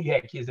citywide school, you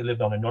had kids that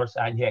lived on the north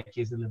side and you had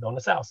kids that lived on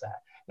the south side.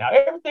 Now,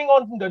 everything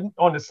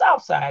on the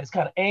south side is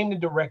kind of aimed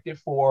and directed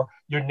for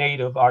your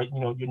native or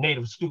your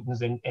native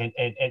students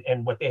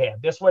and what they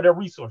have. That's where their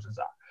resources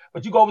are.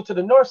 But you go over to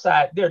the north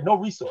side, there are no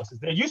resources.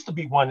 There used to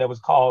be one that was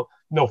called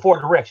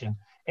Fort Direction,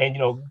 and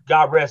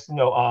God rest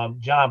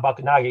John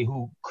Bakanage,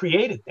 who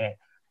created that,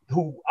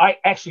 who I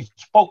actually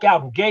spoke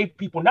out and gave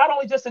people, not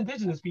only just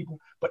indigenous people,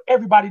 but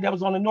everybody that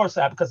was on the north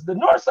side, because the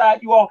north side,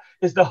 you all,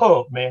 is the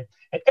hub, man.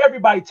 And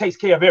everybody takes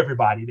care of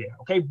everybody there,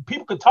 okay?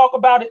 People can talk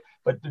about it,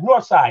 but the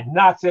north side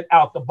knocks it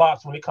out the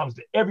box when it comes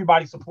to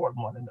everybody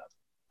supporting one another,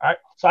 all right?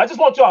 So I just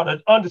want y'all to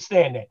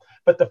understand that.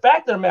 But the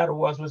fact of the matter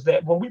was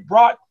that when we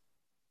brought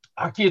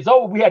our kids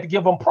over, we had to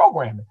give them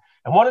programming.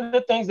 And one of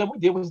the things that we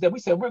did was that we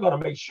said, we're gonna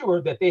make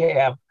sure that they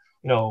have,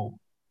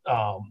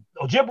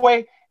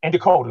 Ojibwe and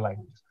Dakota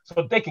language,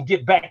 so they can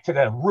get back to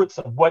the roots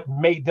of what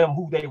made them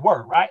who they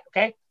were, right?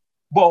 Okay.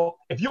 Well,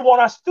 if you want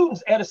our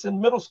students,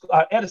 Edison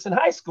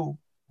High School,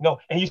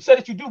 and you said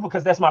that you do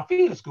because that's my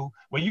feeder school,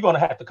 well, you're going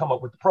to have to come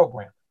up with the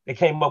program. They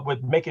came up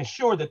with making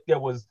sure that there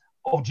was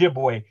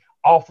Ojibwe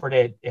offered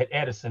at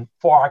Edison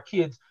for our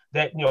kids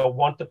that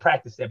want to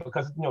practice that,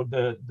 because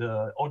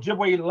the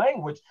Ojibwe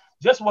language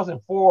just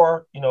wasn't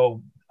for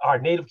our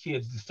native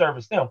kids to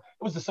service them.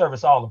 It was to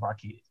service all of our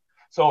kids.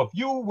 So if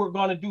you were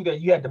going to do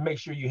that, you had to make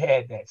sure you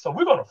had that. So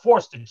we're going to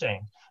force the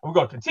change. We're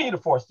going to continue to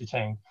force the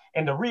change.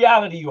 And the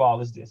reality, you all,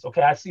 is this.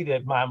 Okay, I see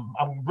that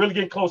I'm really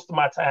getting close to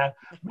my time.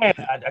 Man,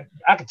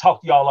 I could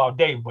talk to y'all all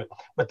day,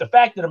 but the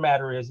fact of the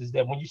matter is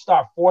that when you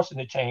start forcing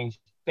the change,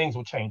 things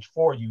will change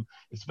for you,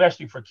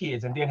 especially for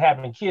kids. And then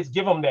having kids,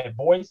 give them that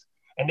voice,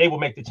 and they will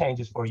make the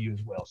changes for you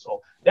as well.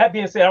 So that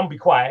being said, I'm going to be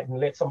quiet and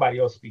let somebody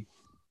else speak.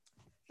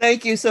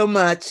 Thank you so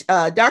much.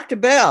 Dr.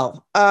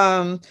 Bell,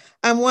 I'm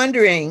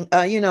wondering,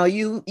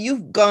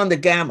 you've gone the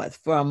gamut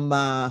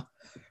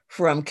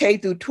from K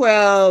through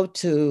 12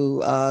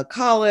 to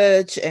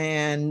college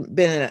and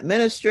been an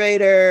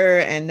administrator,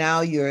 and now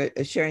you're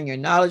sharing your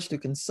knowledge through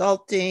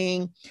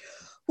consulting.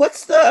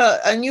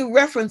 And you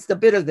referenced a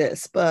bit of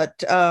this,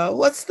 but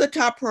what's the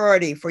top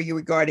priority for you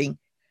regarding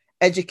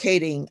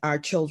educating our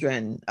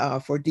children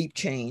for deep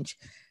change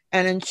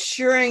and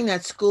ensuring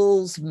that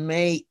schools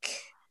make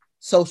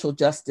social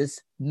justice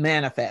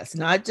manifest,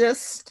 not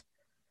just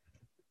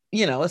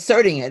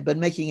asserting it, but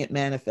making it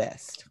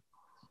manifest?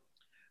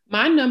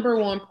 My number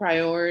one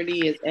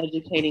priority is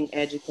educating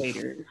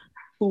educators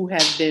who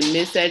have been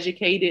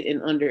miseducated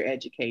and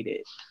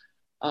undereducated.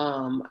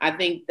 I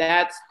think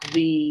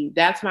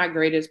that's my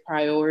greatest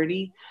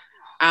priority.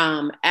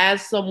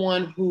 As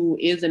someone who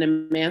is an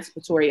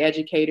emancipatory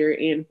educator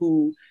and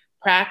who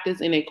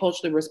practiced in a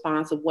culturally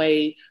responsive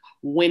way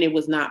when it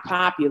was not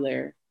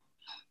popular,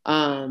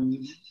 I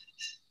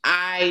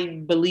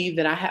believe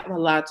that I have a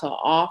lot to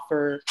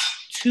offer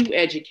to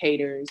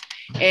educators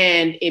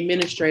and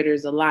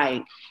administrators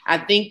alike. I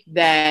think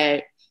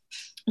that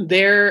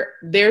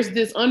there's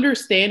this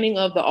understanding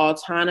of the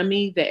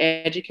autonomy that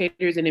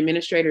educators and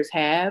administrators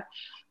have,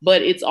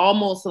 but it's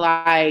almost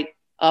like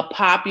a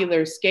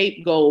popular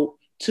scapegoat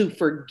to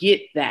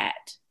forget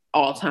that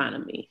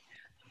autonomy.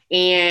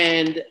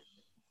 And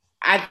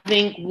I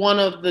think one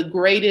of the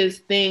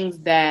greatest things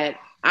that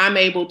I'm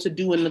able to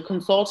do in the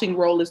consulting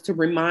role is to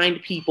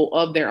remind people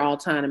of their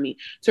autonomy,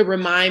 to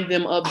remind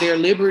them of their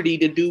liberty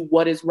to do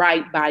what is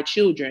right by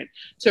children,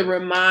 to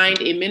remind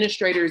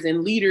administrators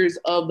and leaders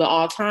of the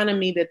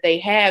autonomy that they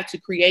have to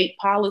create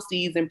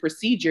policies and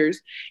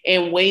procedures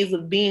and ways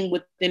of being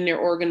within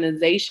their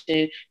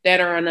organization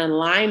that are in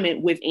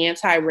alignment with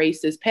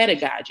anti-racist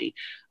pedagogy.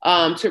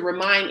 To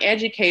remind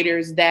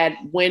educators that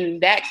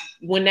when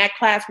that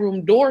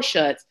classroom door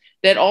shuts,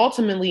 that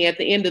ultimately at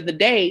the end of the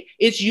day,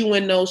 it's you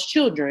and those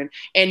children.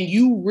 And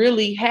you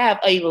really have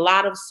a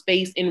lot of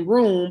space and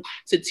room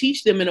to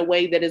teach them in a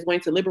way that is going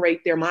to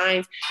liberate their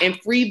minds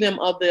and free them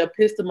of the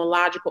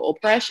epistemological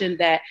oppression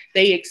that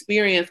they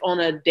experience on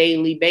a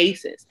daily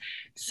basis.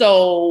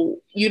 So,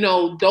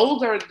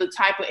 those are the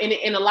type of,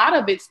 and a lot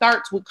of it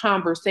starts with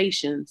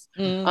conversations.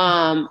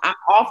 I'm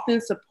often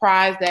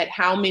surprised at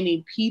how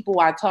many people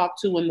I talk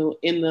to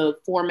in the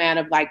format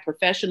of like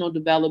professional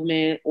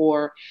development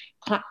or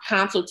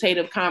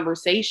consultative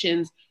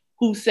conversations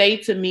who say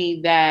to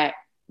me that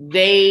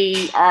they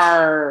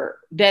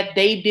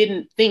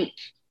didn't think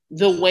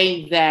the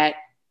way that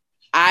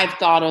I've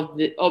thought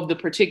of the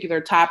particular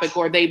topic,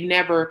 or they've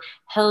never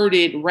heard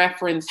it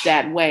referenced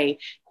that way.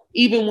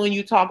 Even when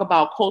you talk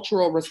about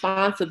cultural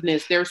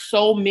responsiveness, there's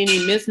so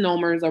many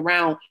misnomers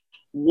around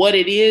what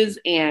it is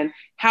and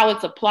how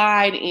it's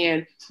applied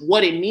and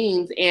what it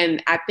means.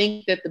 And I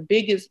think that the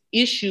biggest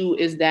issue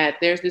is that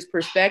there's this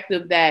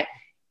perspective that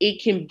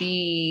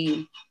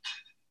that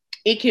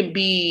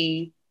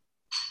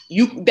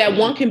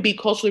one can be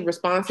culturally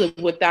responsive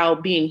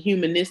without being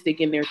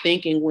humanistic in their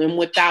thinking, when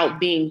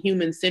without being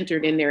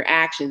human-centered in their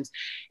actions.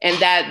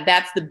 And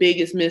that's the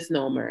biggest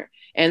misnomer.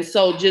 And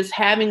so just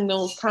having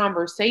those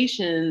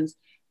conversations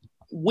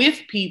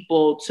with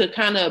people to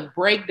kind of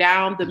break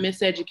down the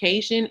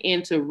miseducation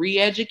and to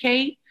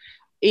re-educate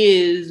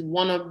is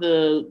one of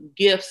the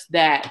gifts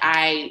that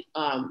I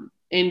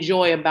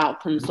enjoy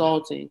about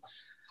consulting.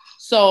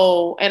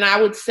 So, and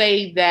I would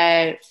say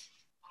that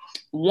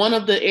one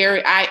of the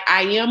areas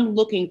I am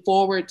looking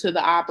forward to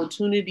the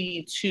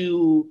opportunity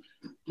to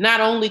not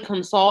only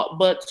consult,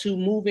 but to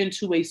move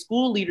into a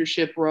school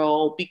leadership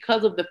role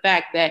because of the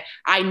fact that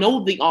I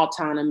know the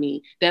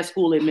autonomy that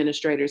school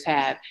administrators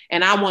have,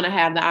 and I want to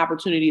have the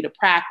opportunity to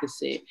practice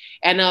it.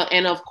 And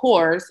of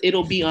course,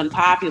 it'll be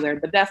unpopular,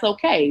 but that's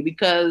okay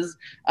because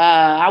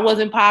I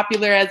wasn't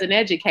popular as an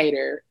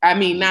educator. I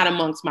mean, not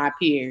amongst my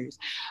peers,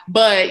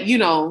 but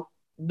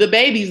the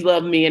babies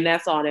loved me, and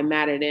that's all that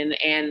mattered.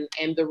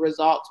 And the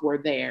results were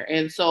there.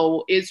 And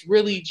so it's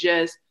really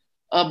just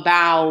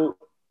about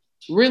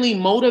really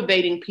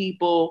motivating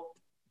people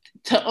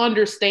to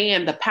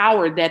understand the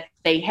power that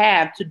they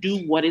have to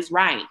do what is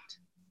right,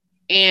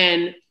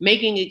 and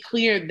making it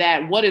clear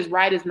that what is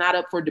right is not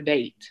up for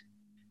debate.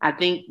 I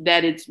think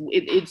that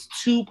it's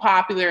too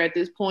popular at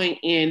this point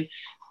in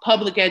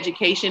public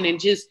education and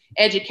just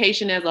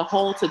education as a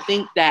whole to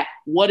think that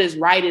what is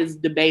right is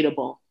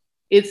debatable.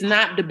 It's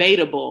not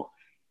debatable.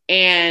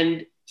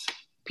 And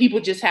people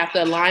just have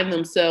to align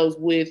themselves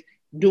with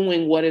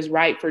doing what is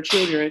right for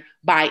children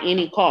by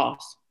any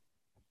cost.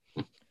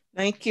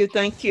 Thank you.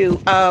 Thank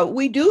you.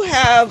 We do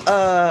have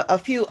a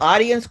few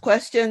audience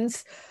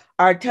questions.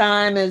 Our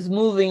time is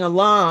moving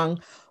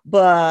along,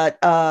 but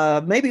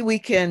maybe we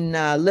can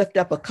lift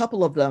up a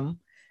couple of them.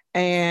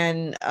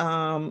 And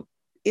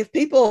if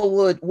people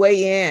would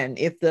weigh in,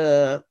 if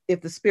the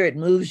spirit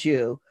moves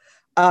you.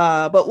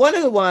 But one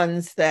of the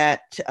ones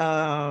that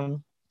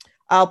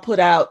I'll put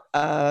out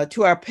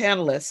to our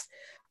panelists,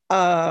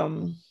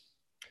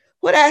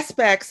 what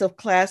aspects of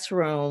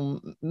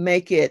classroom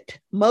make it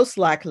most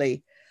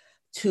likely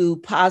to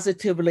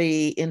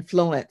positively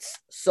influence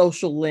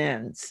social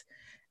lens,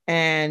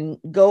 and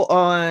go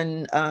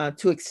on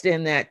to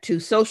extend that to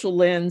social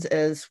lens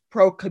as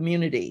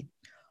pro-community,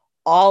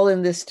 all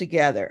in this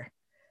together,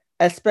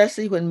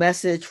 especially when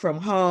message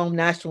from home,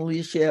 national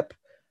leadership,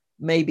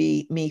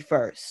 maybe me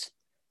first.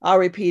 I'll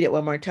repeat it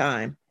one more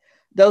time.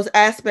 Those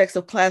aspects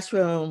of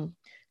classroom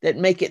that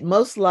make it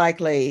most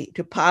likely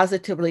to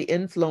positively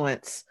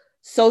influence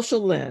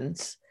social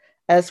lens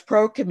as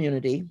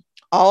pro-community,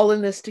 all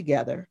in this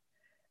together,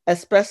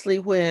 especially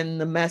when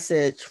the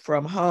message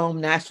from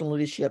home national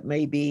leadership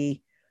may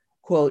be,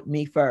 quote,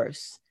 me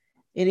first.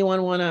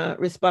 Anyone want to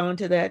respond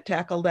to that,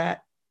 tackle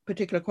that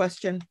particular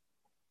question?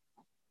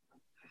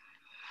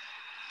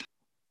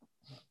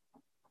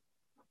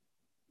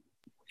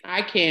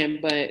 I can,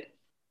 but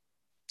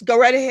go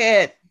right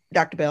ahead,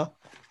 Dr. Bell.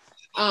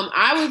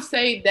 I would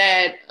say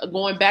that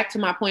going back to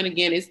my point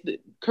again, is the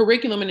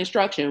curriculum and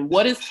instruction.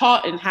 What is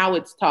taught and how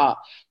it's taught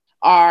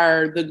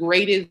are the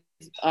greatest,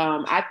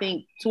 I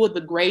think, two of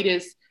the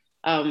greatest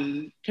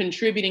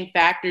contributing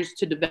factors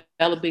to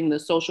developing the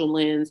social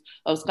lens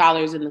of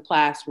scholars in the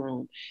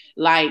classroom.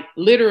 Like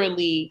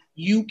literally,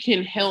 you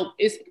can help.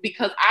 It's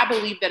because I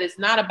believe that it's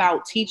not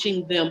about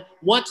teaching them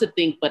what to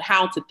think, but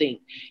how to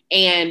think.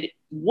 And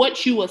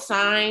what you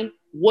assign,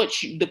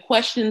 the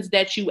questions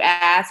that you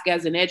ask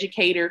as an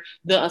educator,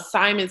 the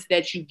assignments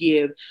that you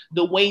give,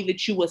 the way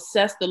that you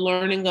assess the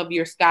learning of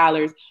your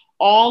scholars,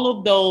 all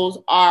of those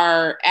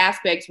are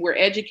aspects where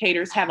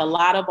educators have a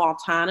lot of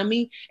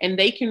autonomy and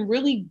they can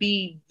really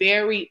be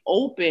very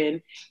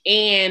open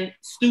and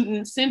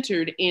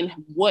student-centered in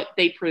what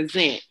they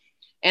present.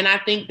 And I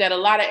think that a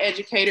lot of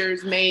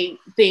educators may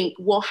think,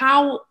 well,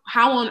 how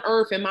on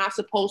earth am I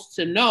supposed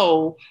to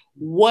know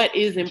what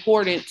is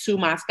important to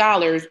my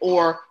scholars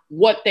or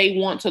what they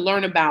want to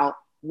learn about?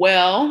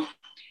 Well,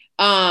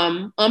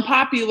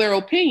 unpopular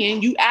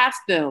opinion, you ask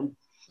them.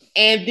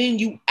 And then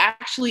you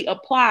actually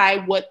apply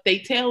what they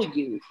tell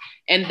you.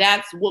 And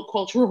that's what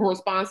cultural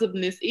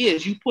responsiveness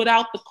is. You put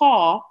out the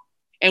call,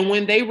 and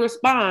when they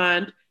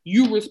respond,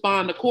 you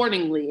respond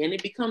accordingly. And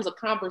it becomes a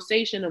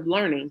conversation of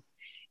learning.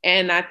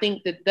 And I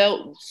think that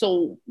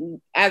so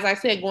as I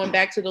said, going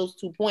back to those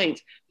 2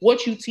 points,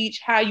 what you teach,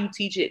 how you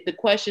teach it, the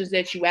questions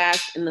that you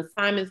ask, and the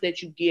assignments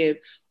that you give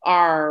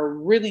are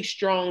really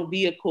strong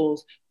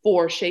vehicles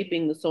for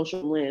shaping the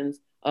social lens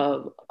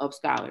of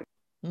scholars.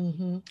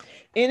 Mm-hmm.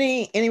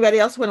 Anybody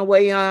else want to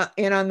weigh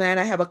in on that?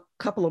 I have a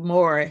couple of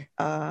more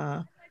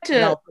I'll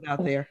put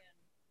out there.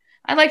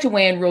 I'd like to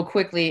weigh in real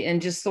quickly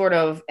and just sort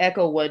of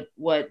echo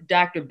what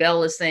Dr.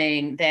 Bell is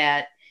saying,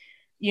 that,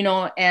 you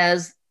know,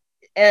 as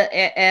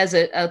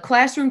a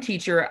classroom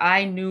teacher,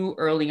 I knew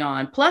early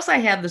on, plus I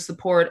have the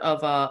support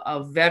of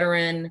a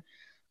veteran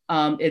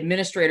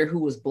administrator who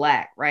was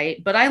Black,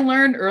 right? But I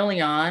learned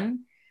early on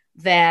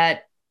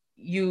that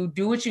you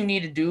do what you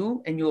need to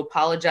do and you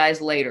apologize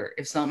later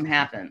if something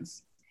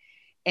happens.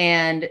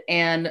 And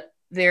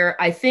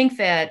there, I think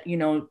that, you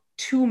know,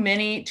 too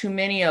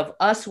many of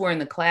us who are in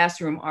the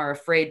classroom are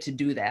afraid to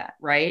do that,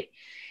 right?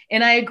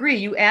 And I agree,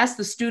 you ask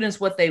the students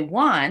what they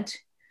want,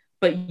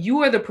 but you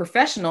are the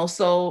professional.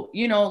 So,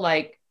 you know,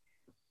 like,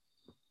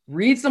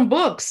 read some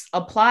books,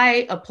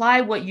 apply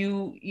what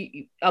you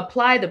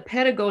apply the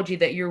pedagogy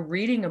that you're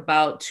reading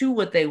about to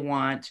what they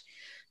want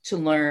to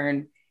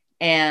learn.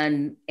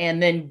 And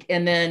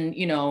then,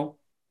 you know,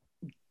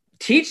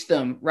 teach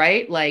them,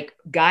 right? Like,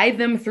 guide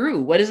them through,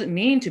 what does it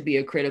mean to be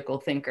a critical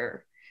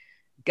thinker?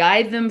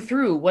 Guide them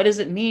through, what does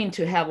it mean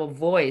to have a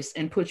voice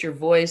and put your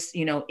voice,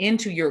 you know,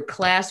 into your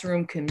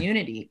classroom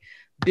community?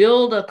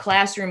 Build a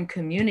classroom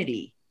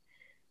community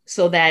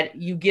so that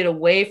you get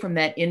away from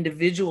that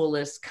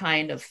individualist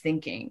kind of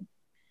thinking.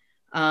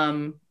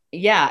 I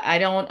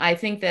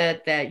think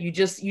that you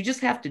just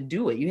have to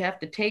do it. You have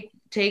to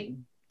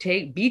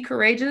be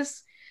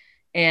courageous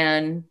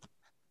and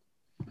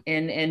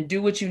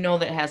do what you know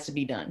that has to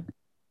be done.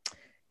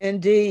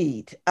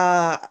 Indeed.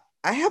 I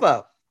have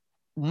a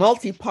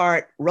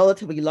multi-part,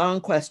 relatively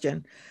long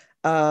question,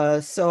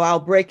 so I'll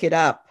break it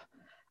up.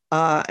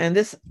 And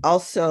this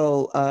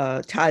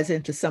also ties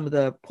into some of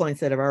the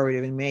points that have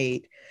already been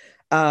made.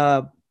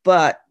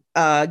 But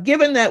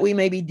given that we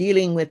may be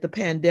dealing with the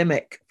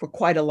pandemic for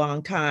quite a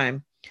long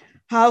time,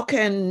 how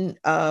can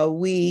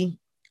we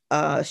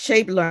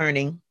shape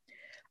learning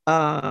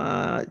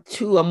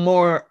to a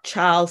more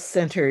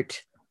child-centered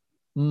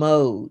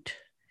mode?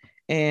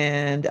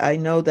 And I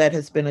know that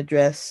has been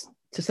addressed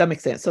to some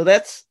extent. So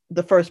that's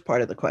the first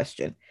part of the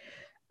question.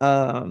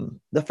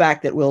 The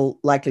fact that we'll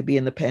likely be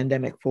in the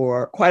pandemic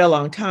for quite a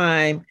long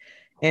time,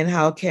 and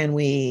how can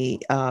we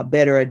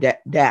better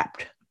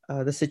adapt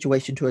the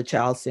situation to a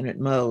child-centered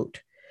mode?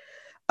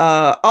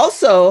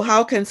 Also,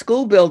 how can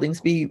school buildings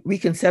be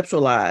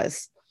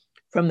reconceptualized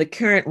from the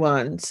current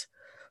ones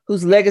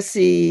whose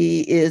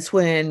legacy is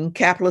when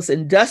capitalist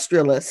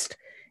industrialists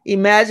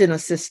imagine a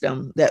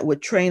system that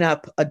would train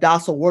up a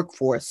docile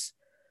workforce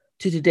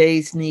to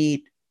today's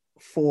need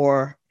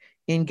for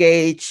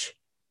engaged,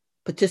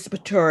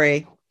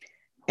 participatory,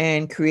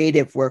 and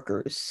creative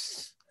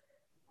workers?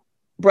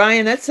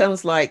 Brian, that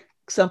sounds like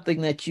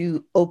something that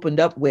you opened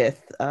up with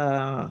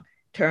in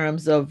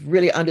terms of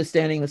really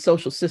understanding the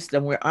social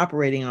system we're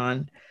operating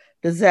on.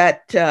 Does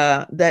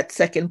that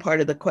second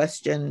part of the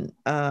question,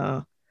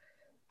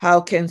 how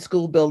can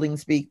school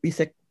buildings be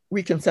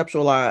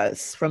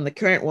reconceptualized from the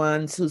current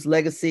ones whose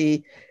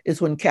legacy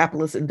is when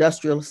capitalist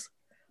industrialists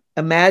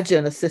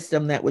imagine a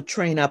system that would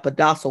train up a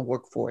docile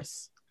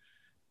workforce?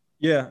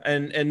 Yeah,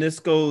 and this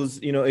goes,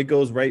 it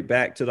goes right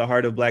back to the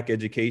heart of Black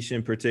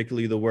education,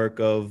 particularly the work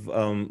of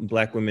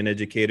Black women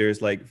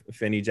educators like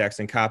Fanny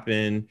Jackson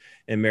Coppin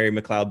and Mary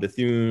McLeod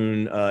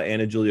Bethune,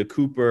 Anna Julia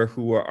Cooper,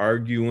 who were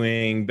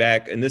arguing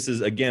back, and this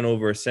is again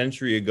over a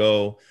century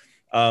ago,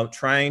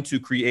 trying to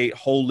create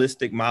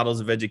holistic models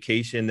of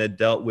education that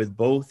dealt with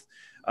both.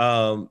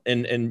 And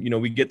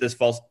we get this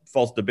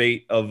false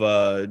debate of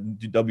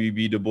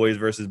W.B. Du Bois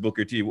versus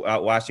Booker T.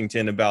 out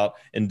Washington about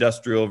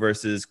industrial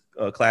versus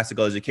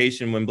classical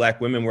education, when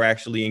Black women were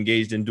actually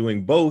engaged in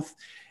doing both,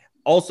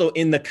 also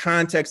in the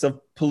context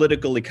of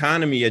political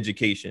economy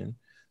education.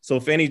 So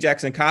Fanny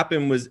Jackson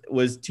Coppin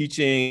was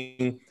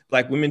teaching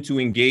Black women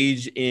to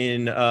engage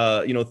in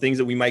things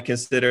that we might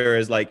consider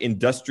as like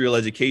industrial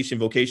education,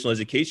 vocational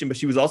education, but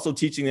she was also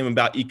teaching them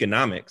about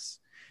economics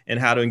and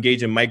how to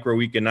engage in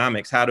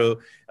microeconomics, how to,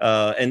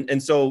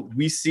 and so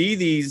we see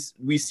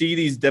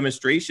these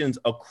demonstrations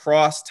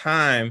across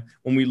time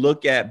when we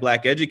look at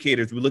Black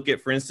educators. We look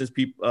at, for instance,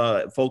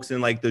 folks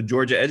in like the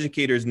Georgia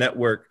Educators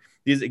Network.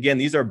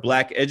 These are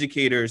Black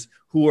educators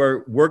who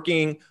are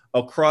working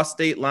across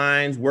state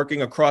lines,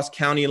 working across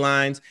county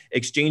lines,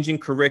 exchanging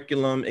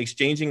curriculum,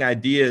 exchanging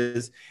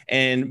ideas,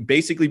 and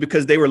basically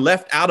because they were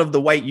left out of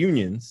the white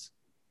unions.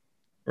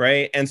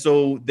 Right. And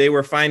so they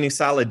were finding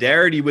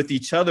solidarity with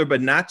each other,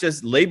 but not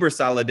just labor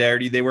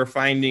solidarity. They were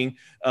finding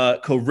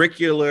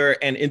curricular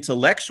and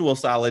intellectual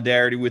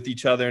solidarity with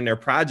each other in their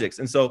projects.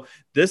 And so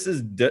this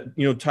is,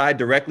 tied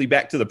directly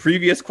back to the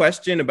previous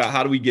question about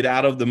how do we get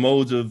out of the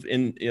modes of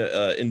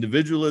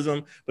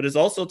individualism, but it's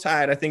also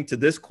tied, I think, to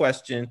this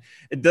question.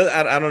 It does.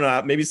 I don't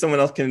know. Maybe someone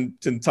else can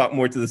talk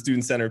more to the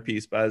student center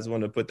piece, but I just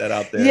want to put that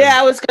out there. Yeah,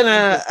 I was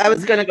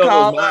gonna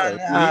call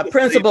on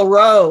Principal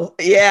Rowe.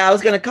 Yeah, I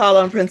was gonna call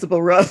on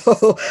Principal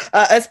Rowe,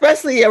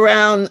 especially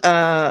around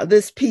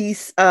this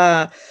piece.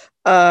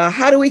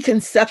 How do we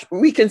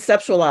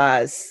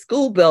reconceptualize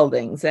school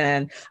buildings?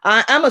 And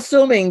I'm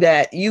assuming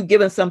that you've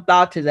given some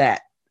thought to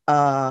that,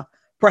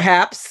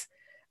 perhaps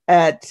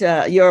at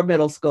your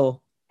middle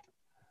school.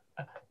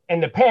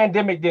 And the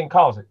pandemic didn't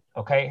cause it.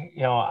 Okay,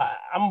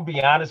 I'm gonna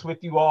be honest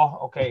with you all.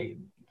 Okay,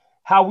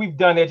 how we've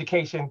done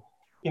education,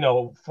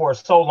 for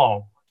so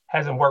long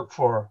hasn't worked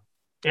for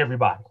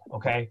everybody.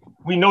 Okay,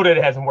 we know that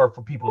it hasn't worked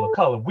for people of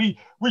color. We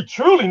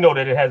truly know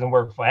that it hasn't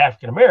worked for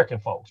African American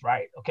folks,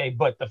 right? Okay,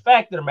 but the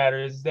fact of the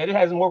matter is that it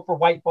hasn't worked for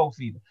white folks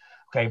either.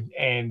 Okay,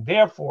 and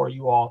therefore,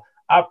 you all,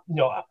 I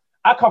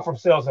come from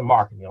sales and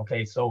marketing.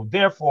 Okay, so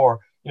therefore,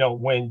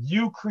 when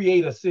you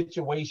create a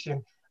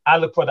situation, I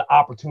look for the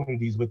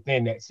opportunities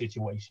within that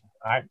situation.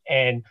 All right,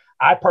 and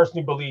I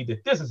personally believe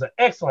that this is an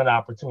excellent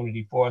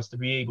opportunity for us to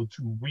be able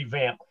to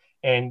revamp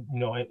and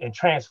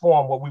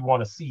transform what we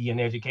want to see in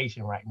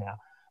education right now.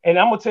 And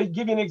I'm gonna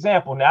give you an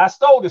example. Now, I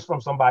stole this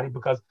from somebody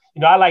because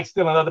I like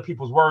stealing other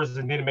people's words,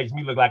 and then it makes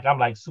me look like I'm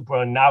like super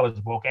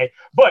unknowledgeable. Okay,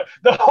 but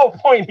the whole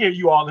point here,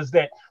 you all, is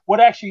that what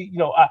actually,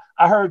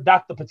 I heard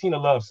Dr. Patina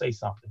Love say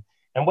something,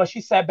 and what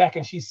she sat back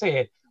and she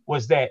said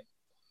was that,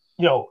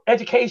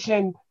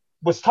 education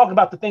was talking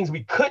about the things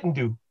we couldn't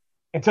do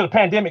until the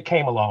pandemic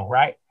came along,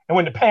 right? And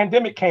when the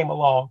pandemic came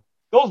along,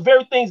 those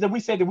very things that we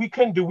said that we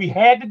couldn't do, we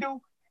had to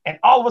do, and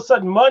all of a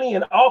sudden, money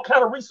and all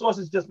kind of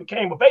resources just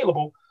became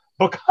available,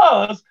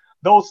 because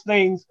those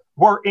things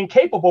were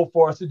incapable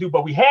for us to do,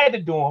 but we had to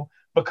do them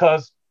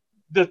because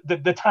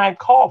the time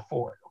called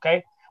for it.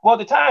 Okay. Well,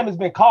 the time has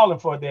been calling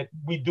for that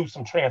we do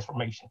some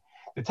transformation.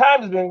 The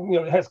time has been,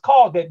 has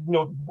called that,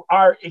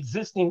 our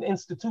existing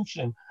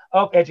institution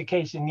of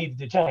education needed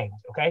to change.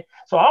 Okay.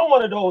 So I'm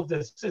one of those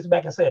that sits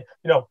back and said,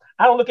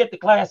 I don't look at the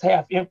glass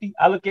half empty.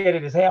 I look at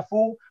it as half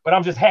full, but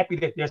I'm just happy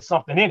that there's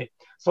something in it,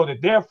 so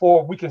that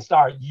therefore we can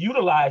start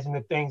utilizing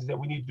the things that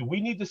we need to do.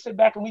 We need to sit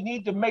back and we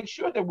need to make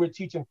sure that we're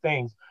teaching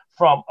things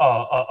from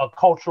a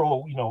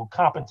cultural,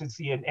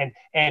 competency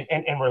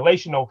and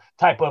relational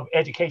type of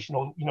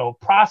educational,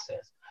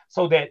 process,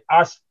 so that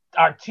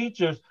our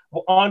teachers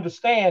will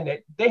understand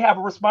that they have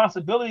a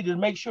responsibility to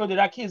make sure that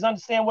our kids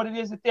understand what it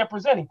is that they're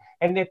presenting,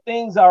 and that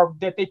things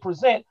that they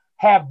present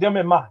have them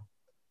in mind.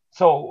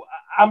 So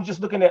I'm just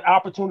looking at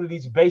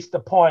opportunities based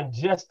upon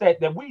just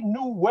that we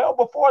knew well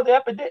before the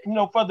epidemic,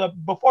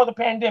 before the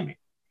pandemic,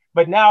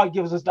 but now it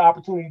gives us the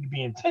opportunity to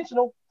be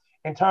intentional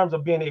in terms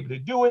of being able to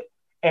do it,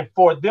 and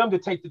for them to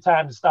take the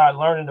time to start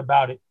learning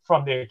about it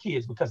from their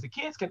kids, because the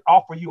kids can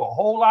offer you a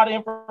whole lot of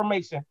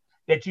information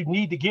that you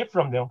need to get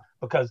from them,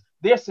 because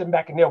they're sitting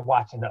back and they're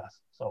watching us.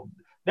 So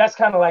that's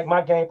kind of like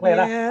my game plan.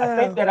 Yeah.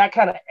 I think that I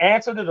kind of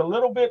answered it a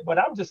little bit, but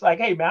I'm just like,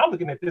 hey man, I'm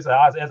looking at this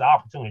as an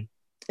opportunity.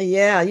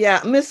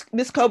 Yeah.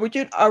 Miss Colbert,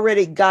 you'd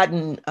already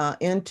gotten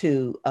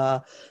into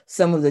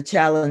some of the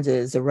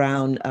challenges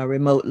around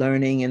remote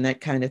learning and that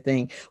kind of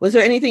thing. Was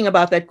there anything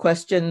about that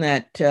question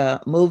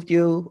that moved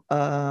you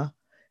in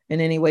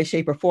any way,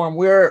 shape, or form?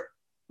 We're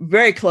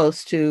very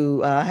close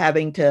to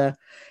having to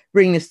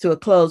bring this to a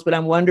close, but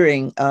I'm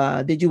wondering,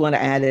 did you want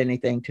to add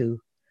anything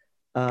to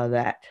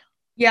that?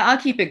 Yeah, I'll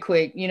keep it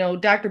quick.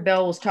 Dr.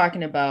 Bell was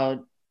talking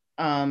about,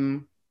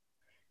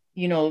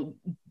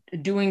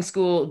 doing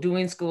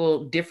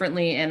school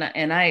differently.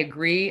 And I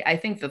agree. I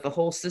think that the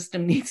whole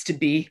system needs to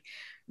be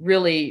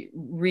really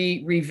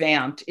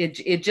revamped.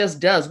 It just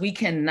does. We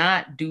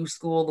cannot do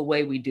school the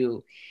way we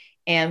do.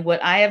 And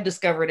what I have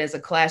discovered as a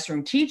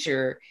classroom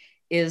teacher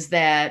is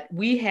that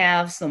we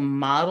have some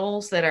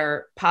models that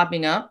are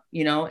popping up,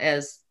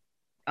 as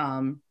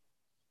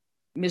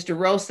Mr.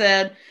 Rowe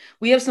said,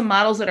 we have some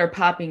models that are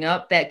popping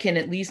up that can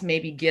at least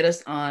maybe get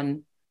us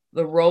on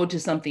the road to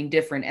something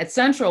different. At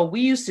Central,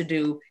 we used to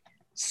do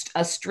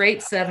a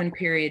straight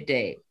 7-period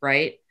day,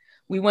 right?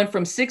 We went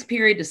from 6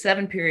 period to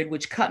 7 period,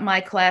 which cut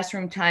my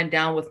classroom time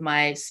down with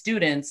my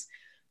students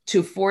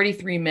to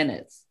 43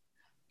 minutes.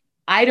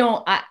 I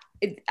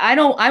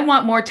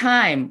want more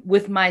time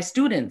with my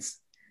students.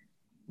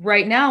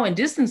 Right now in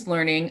distance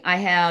learning, I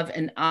have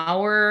an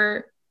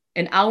hour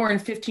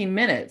and 15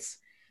 minutes.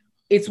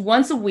 It's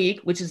once a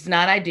week, which is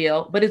not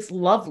ideal, but it's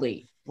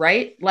lovely,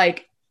 right?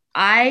 Like,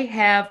 I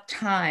have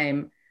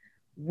time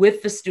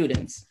with the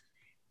students.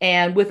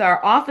 And with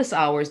our office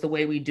hours, the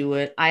way we do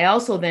it, I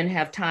also then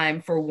have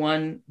time for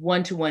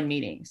one-to-one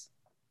meetings.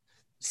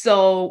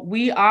 So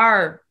we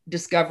are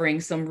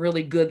discovering some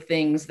really good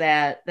things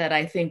that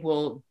I think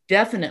will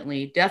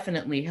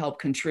definitely help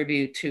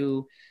contribute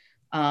to,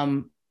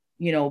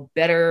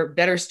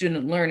 better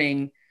student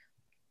learning.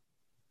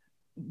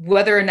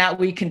 Whether or not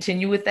we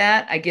continue with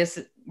that, I guess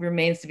it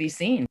remains to be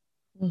seen.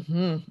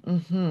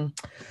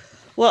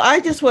 Well, I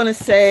just want to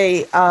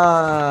say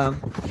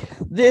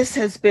this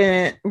has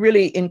been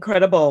really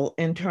incredible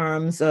in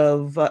terms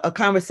of a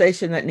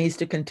conversation that needs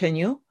to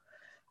continue.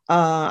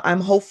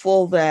 I'm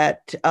hopeful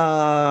that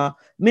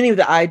many of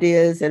the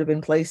ideas that have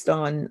been placed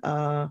on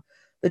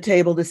the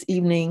table this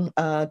evening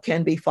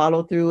can be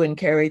followed through and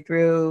carried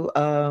through.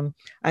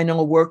 I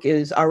know work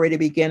is already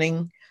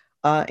beginning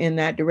in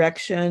that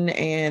direction,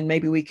 and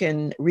maybe we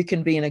can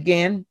reconvene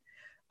again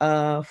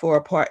for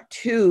a part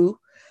 2.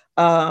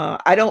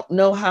 I don't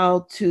know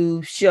how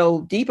to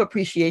show deep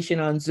appreciation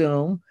on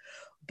Zoom,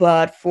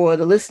 but for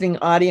the listening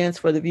audience,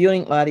 for the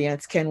viewing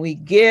audience, can we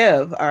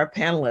give our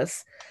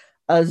panelists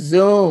a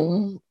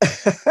Zoom,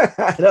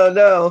 I don't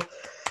know,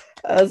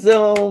 a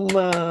Zoom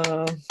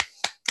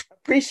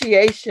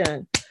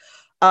appreciation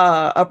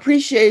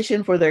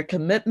for their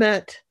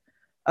commitment,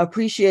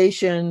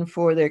 appreciation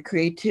for their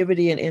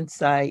creativity and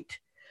insight,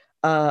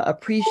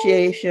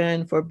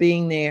 appreciation for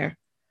being there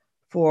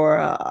for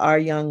our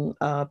young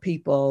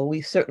people.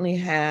 We certainly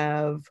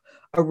have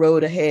a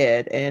road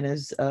ahead. And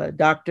as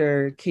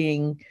Dr.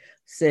 King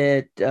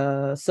said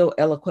so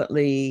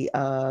eloquently,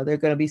 there are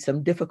going to be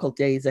some difficult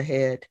days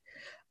ahead,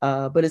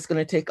 but it's going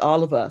to take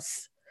all of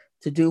us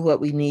to do what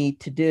we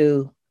need to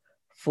do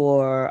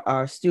for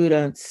our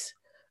students,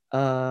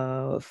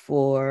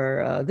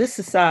 for this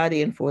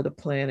society, and for the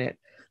planet.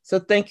 So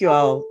thank you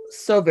all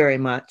so very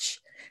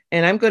much.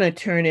 And I'm going to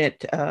turn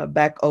it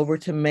back over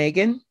to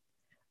Megan,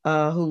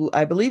 who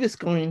I believe is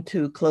going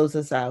to close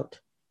us out.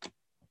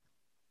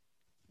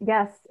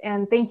 Yes,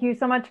 and thank you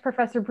so much,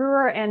 Professor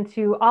Brewer, and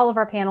to all of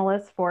our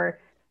panelists for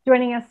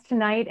joining us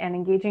tonight and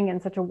engaging in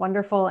such a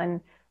wonderful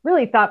and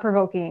really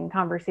thought-provoking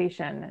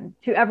conversation. And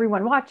to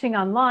everyone watching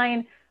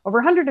online, over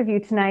 100 of you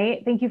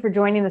tonight, thank you for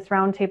joining this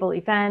roundtable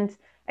event.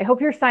 I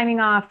hope you're signing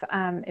off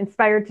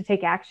inspired to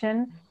take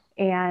action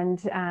and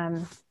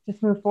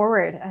just move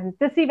forward. And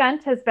this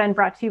event has been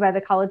brought to you by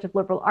the College of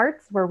Liberal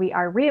Arts, where we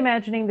are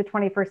reimagining the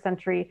 21st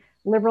century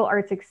liberal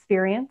arts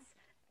experience.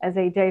 As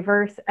a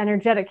diverse,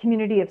 energetic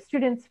community of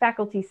students,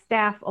 faculty,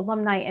 staff,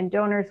 alumni, and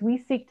donors, we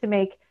seek to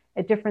make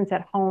a difference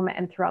at home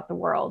and throughout the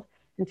world.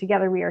 And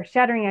together we are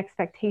shattering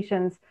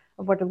expectations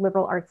of what a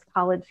liberal arts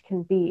college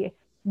can be.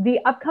 The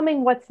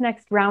upcoming What's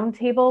Next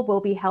Roundtable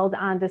will be held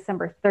on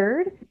December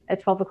 3rd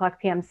at 12:00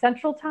 p.m.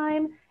 Central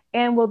Time,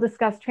 and we'll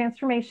discuss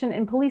transformation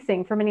in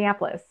policing for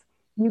Minneapolis.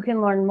 You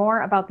can learn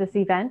more about this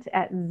event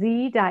at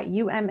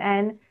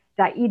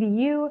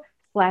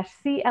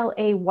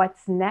z.umn.edu/CLA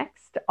What's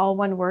Next, all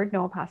one word,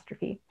 no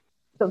apostrophe.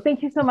 So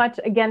thank you so much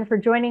again for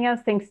joining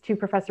us. Thanks to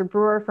Professor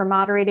Brewer for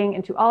moderating,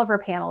 and to all of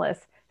our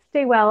panelists.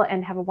 Stay well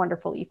and have a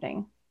wonderful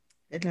evening.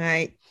 Good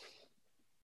night.